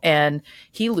that. And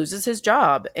he loses his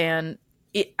job. And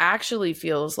it actually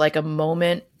feels like a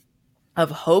moment of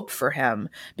hope for him,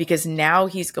 because now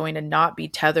he's going to not be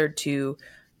tethered to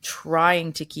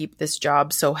trying to keep this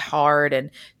job so hard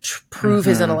and prove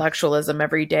his intellectualism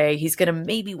every day. He's going to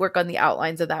maybe work on the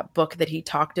outlines of that book that he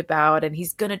talked about, and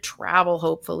he's going to travel,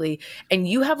 hopefully. And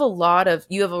you have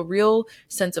a real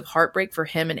sense of heartbreak for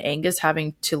him and Angus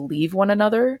having to leave one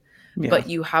another, but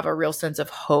you have a real sense of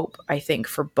hope, I think,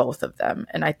 for both of them.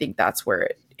 And I think that's where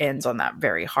it ends on that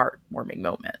very heartwarming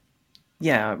moment.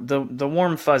 Yeah, the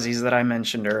warm fuzzies that I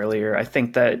mentioned earlier, I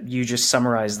think that you just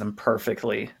summarized them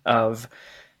perfectly. Of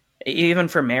even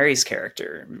for Mary's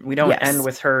character, we don't end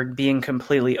with her being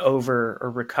completely over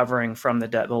or recovering from the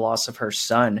loss of her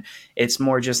son. It's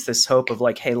more just this hope of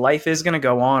like, hey, life is going to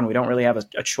go on. We don't really have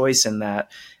a choice in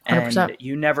that. And 100%.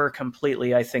 You never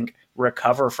completely, I think,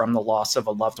 recover from the loss of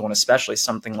a loved one, especially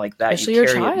something like that. Especially you your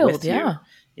carry child, it with you.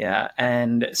 Yeah,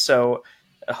 and so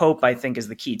hope, I think, is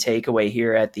the key takeaway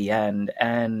here at the end.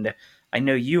 And I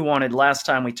know you wanted, last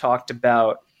time we talked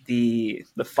about the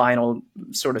final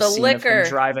sort of scene of him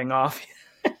driving off.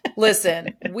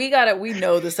 Listen, we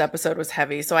know this episode was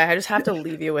heavy, so I just have to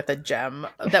leave you with a gem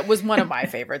that was one of my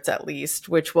favorites, at least,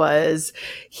 which was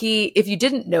if you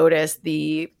didn't notice,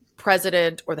 the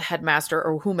president or the headmaster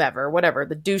or whomever, whatever,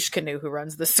 the douche canoe who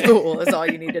runs the school is all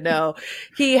you need to know.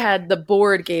 The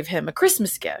board gave him a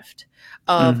Christmas gift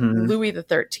of Louis the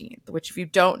 13th, which, if you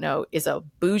don't know, is a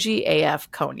bougie AF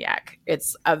cognac.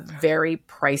 It's a very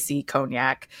pricey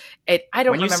cognac. I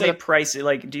don't remember. When you say pricey,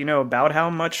 like, do you know about how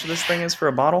much this thing is for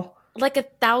a bottle? Like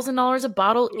 $1,000 a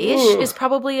bottle-ish is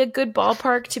probably a good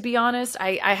ballpark, to be honest.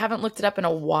 I haven't looked it up in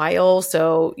a while,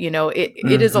 so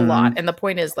it is a lot. And the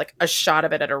point is, like, a shot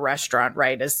of it at a restaurant,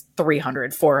 right, is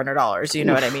 $300, $400. You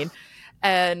know what I mean?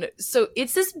 And so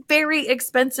it's this very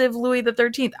expensive Louis the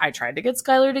 13th. I tried to get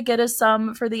Skylar to get us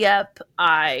some for the ep.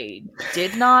 I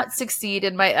did not succeed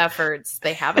in my efforts.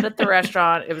 They have it at the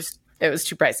restaurant. It was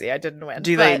too pricey. I didn't win.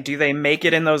 Do they make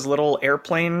it in those little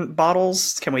airplane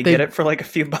bottles? Can we get it for like a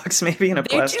few bucks maybe in a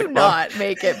plastic They do bottle? not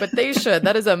make it, but they should.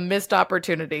 That is a missed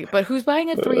opportunity. But who's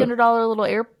buying a $300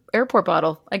 little airport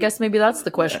bottle? I guess maybe that's the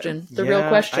question. The real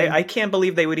question. I can't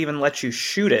believe they would even let you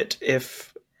shoot it if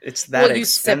it's that well, you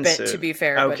expensive. sip it, to be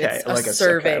fair, okay, but it's like a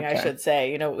serving, okay. I should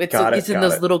say. You know, it's in got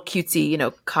those it. little cutesy,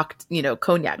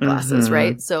 cognac glasses,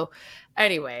 right? So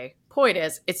anyway, point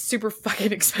is, it's super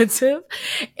fucking expensive.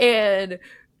 And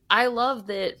I love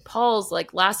that Paul's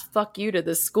like last fuck you to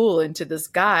this school and to this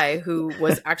guy who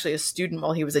was actually a student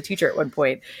while he was a teacher at one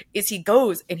point, is he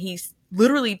goes and he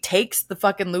literally takes the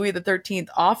fucking Louis the 13th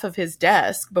off of his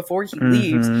desk before he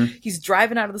leaves. He's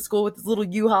driving out of the school with his little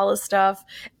U-Haul of stuff,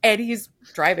 and he's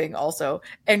driving also,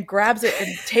 and grabs it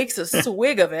and takes a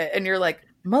swig of it, and you're like,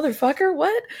 motherfucker,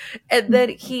 what? And then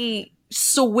he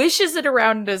swishes it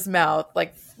around in his mouth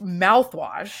like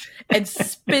mouthwash and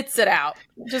spits it out.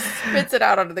 Just spits it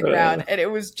out onto the ground. And it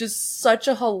was just such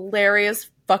a hilarious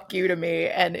fuck you to me.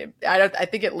 And I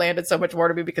think it landed so much more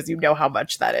to me because you know how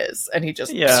much that is. And he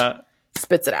just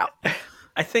spits it out.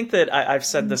 I think that I've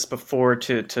said this before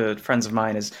to friends of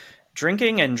mine is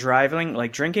drinking and driving,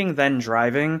 like drinking then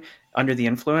driving under the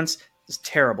influence is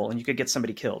terrible and you could get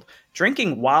somebody killed.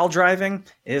 Drinking while driving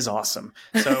is awesome.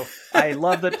 So I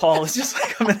love that Paul is just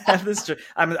like, I'm going to have this.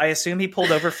 I assume he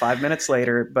pulled over 5 minutes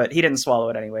later, but he didn't swallow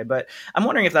it anyway. But I'm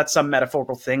wondering if that's some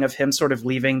metaphorical thing of him sort of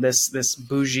leaving this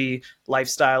bougie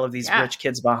lifestyle of these rich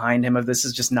kids behind him, of this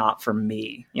is just not for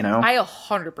me, you know? I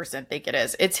 100% think it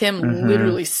is. It's him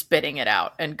literally spitting it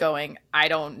out and going, I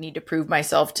don't need to prove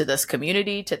myself to this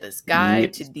community, to this guy,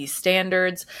 to these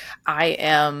standards. I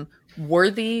am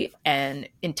worthy and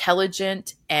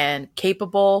intelligent and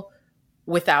capable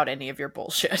without any of your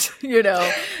bullshit, you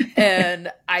know? And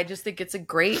I just think it's a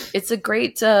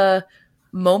great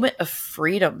moment of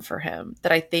freedom for him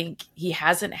that I think he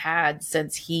hasn't had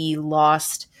since he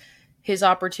lost his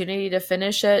opportunity to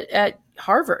finish at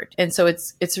Harvard. And so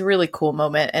it's a really cool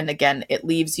moment. And again, it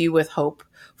leaves you with hope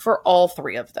for all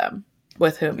three of them,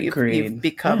 with whom you've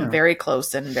become very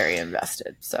close and very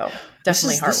invested. So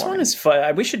definitely heartwarming. This one is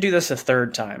fun. We should do this a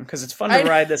third time because it's fun to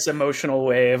ride this emotional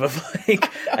wave of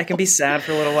like, I can be sad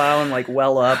for a little while and like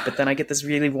well up, but then I get this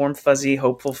really warm, fuzzy,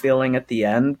 hopeful feeling at the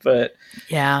end. But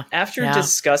after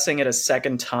discussing it a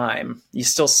second time, you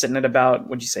still sitting at about,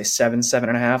 what'd you say,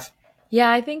 7.5? Yeah,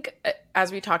 I think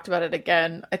as we talked about it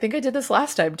again, I think I did this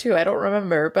last time too. I don't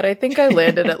remember, but I think I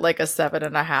landed at like a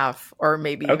 7.5 or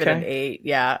maybe even an 8.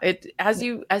 Yeah. It as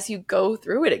you go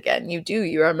through it again,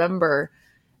 you remember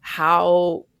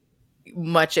how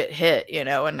much it hit, you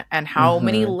know, and how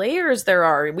many layers there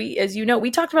are. We, as you know,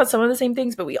 we talked about some of the same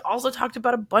things, but we also talked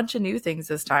about a bunch of new things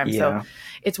this time. Yeah. So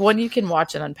it's one you can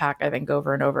watch and unpack, I think,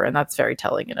 over and over. And that's very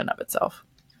telling in and of itself.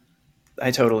 I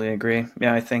totally agree.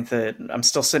 Yeah, I think that I'm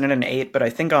still sitting at an 8, but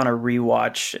I think on a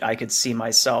rewatch, I could see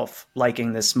myself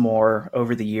liking this more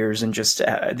over the years and just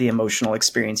the emotional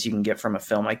experience you can get from a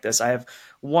film like this. I have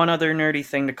one other nerdy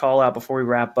thing to call out before we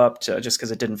wrap up, just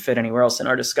because it didn't fit anywhere else in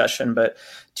our discussion, but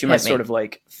to my sort of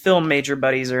like film major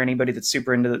buddies or anybody that's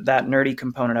super into that nerdy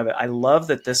component of it, I love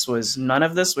that none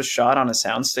of this was shot on a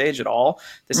soundstage at all.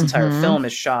 This entire film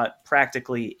is shot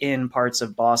practically in parts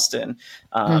of Boston.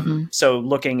 So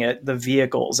looking at the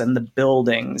vehicles and the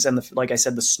buildings and like I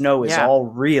said, the snow is all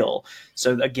real.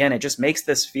 So again, it just makes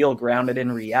this feel grounded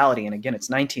in reality. And again, it's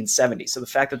 1970. So the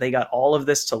fact that they got all of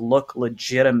this to look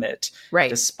legitimate,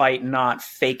 despite not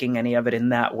faking any of it in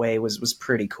that way was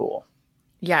pretty cool.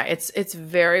 Yeah, it's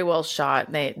very well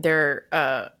shot.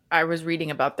 I was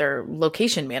reading about their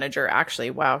location manager, actually.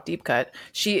 Wow, deep cut.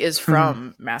 She is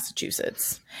from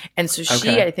Massachusetts. And so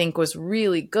she, I think, was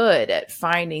really good at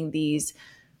finding these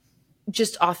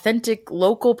just authentic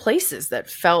local places that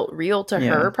felt real to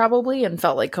her probably and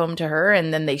felt like home to her.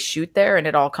 And then they shoot there and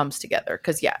it all comes together.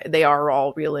 Because, they are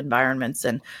all real environments.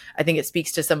 And I think it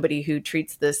speaks to somebody who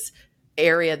treats this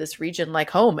area, this region like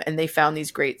home. And they found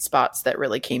these great spots that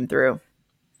really came through.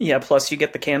 Yeah, plus you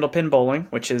get the candlepin bowling,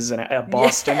 which is a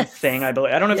Boston thing, I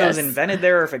believe. I don't know if it was invented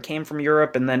there or if it came from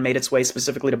Europe and then made its way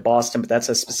specifically to Boston, but that's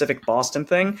a specific Boston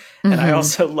thing. And I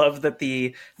also love that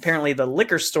apparently the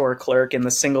liquor store clerk in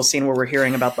the single scene where we're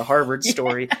hearing about the Harvard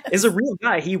story is a real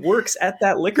guy. He works at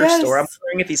that liquor store. I'm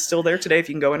wondering if he's still there today, if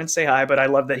you can go in and say hi, but I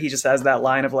love that he just has that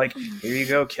line of like, here you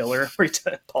go, killer. Where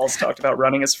Paul's talked about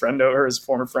running his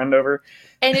former friend over.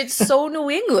 And it's so New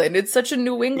England. It's such a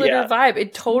New Englander vibe.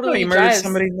 It totally he murdered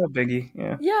somebody. no biggie.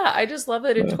 Yeah. Yeah, I just love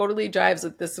that it totally jives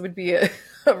with this would be a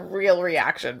real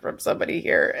reaction from somebody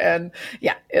here. And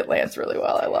yeah, it lands really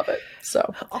well. I love it.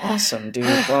 So awesome, dude.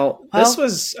 Well, this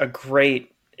was a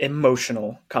great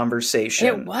emotional conversation.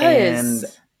 It was. And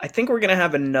I think we're going to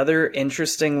have another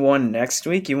interesting one next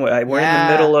week. We're in the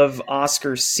middle of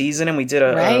Oscar season, and we did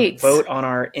a vote on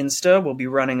our Insta. We'll be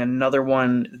running another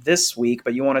one this week,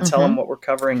 but you want to tell them what we're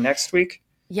covering next week?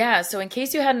 Yeah, so in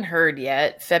case you hadn't heard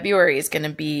yet, February is going to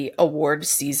be award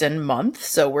season month.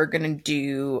 So we're going to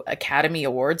do Academy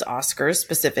Awards, Oscars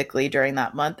specifically during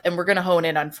that month. And we're going to hone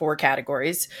in on 4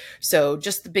 categories. So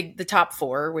just the top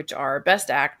 4, which are Best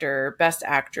Actor, Best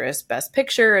Actress, Best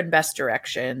Picture, and Best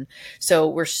Direction. So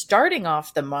we're starting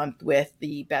off the month with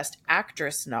the Best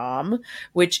Actress nom,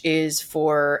 which is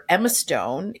for Emma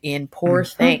Stone in Poor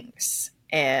Things.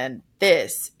 And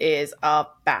this is a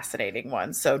fascinating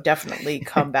one. So definitely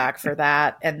come back for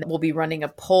that. And we'll be running a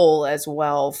poll as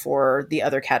well for the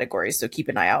other categories. So keep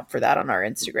an eye out for that on our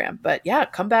Instagram. But yeah,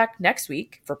 come back next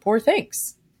week for Poor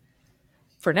Things.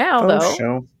 For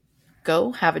now,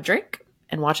 go have a drink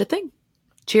and watch a thing.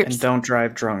 Cheers. And don't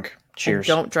drive drunk. Cheers. And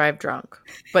don't drive drunk.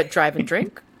 But drive and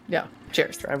drink? Yeah.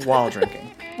 Cheers. Drive while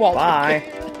drinking.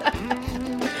 Bye.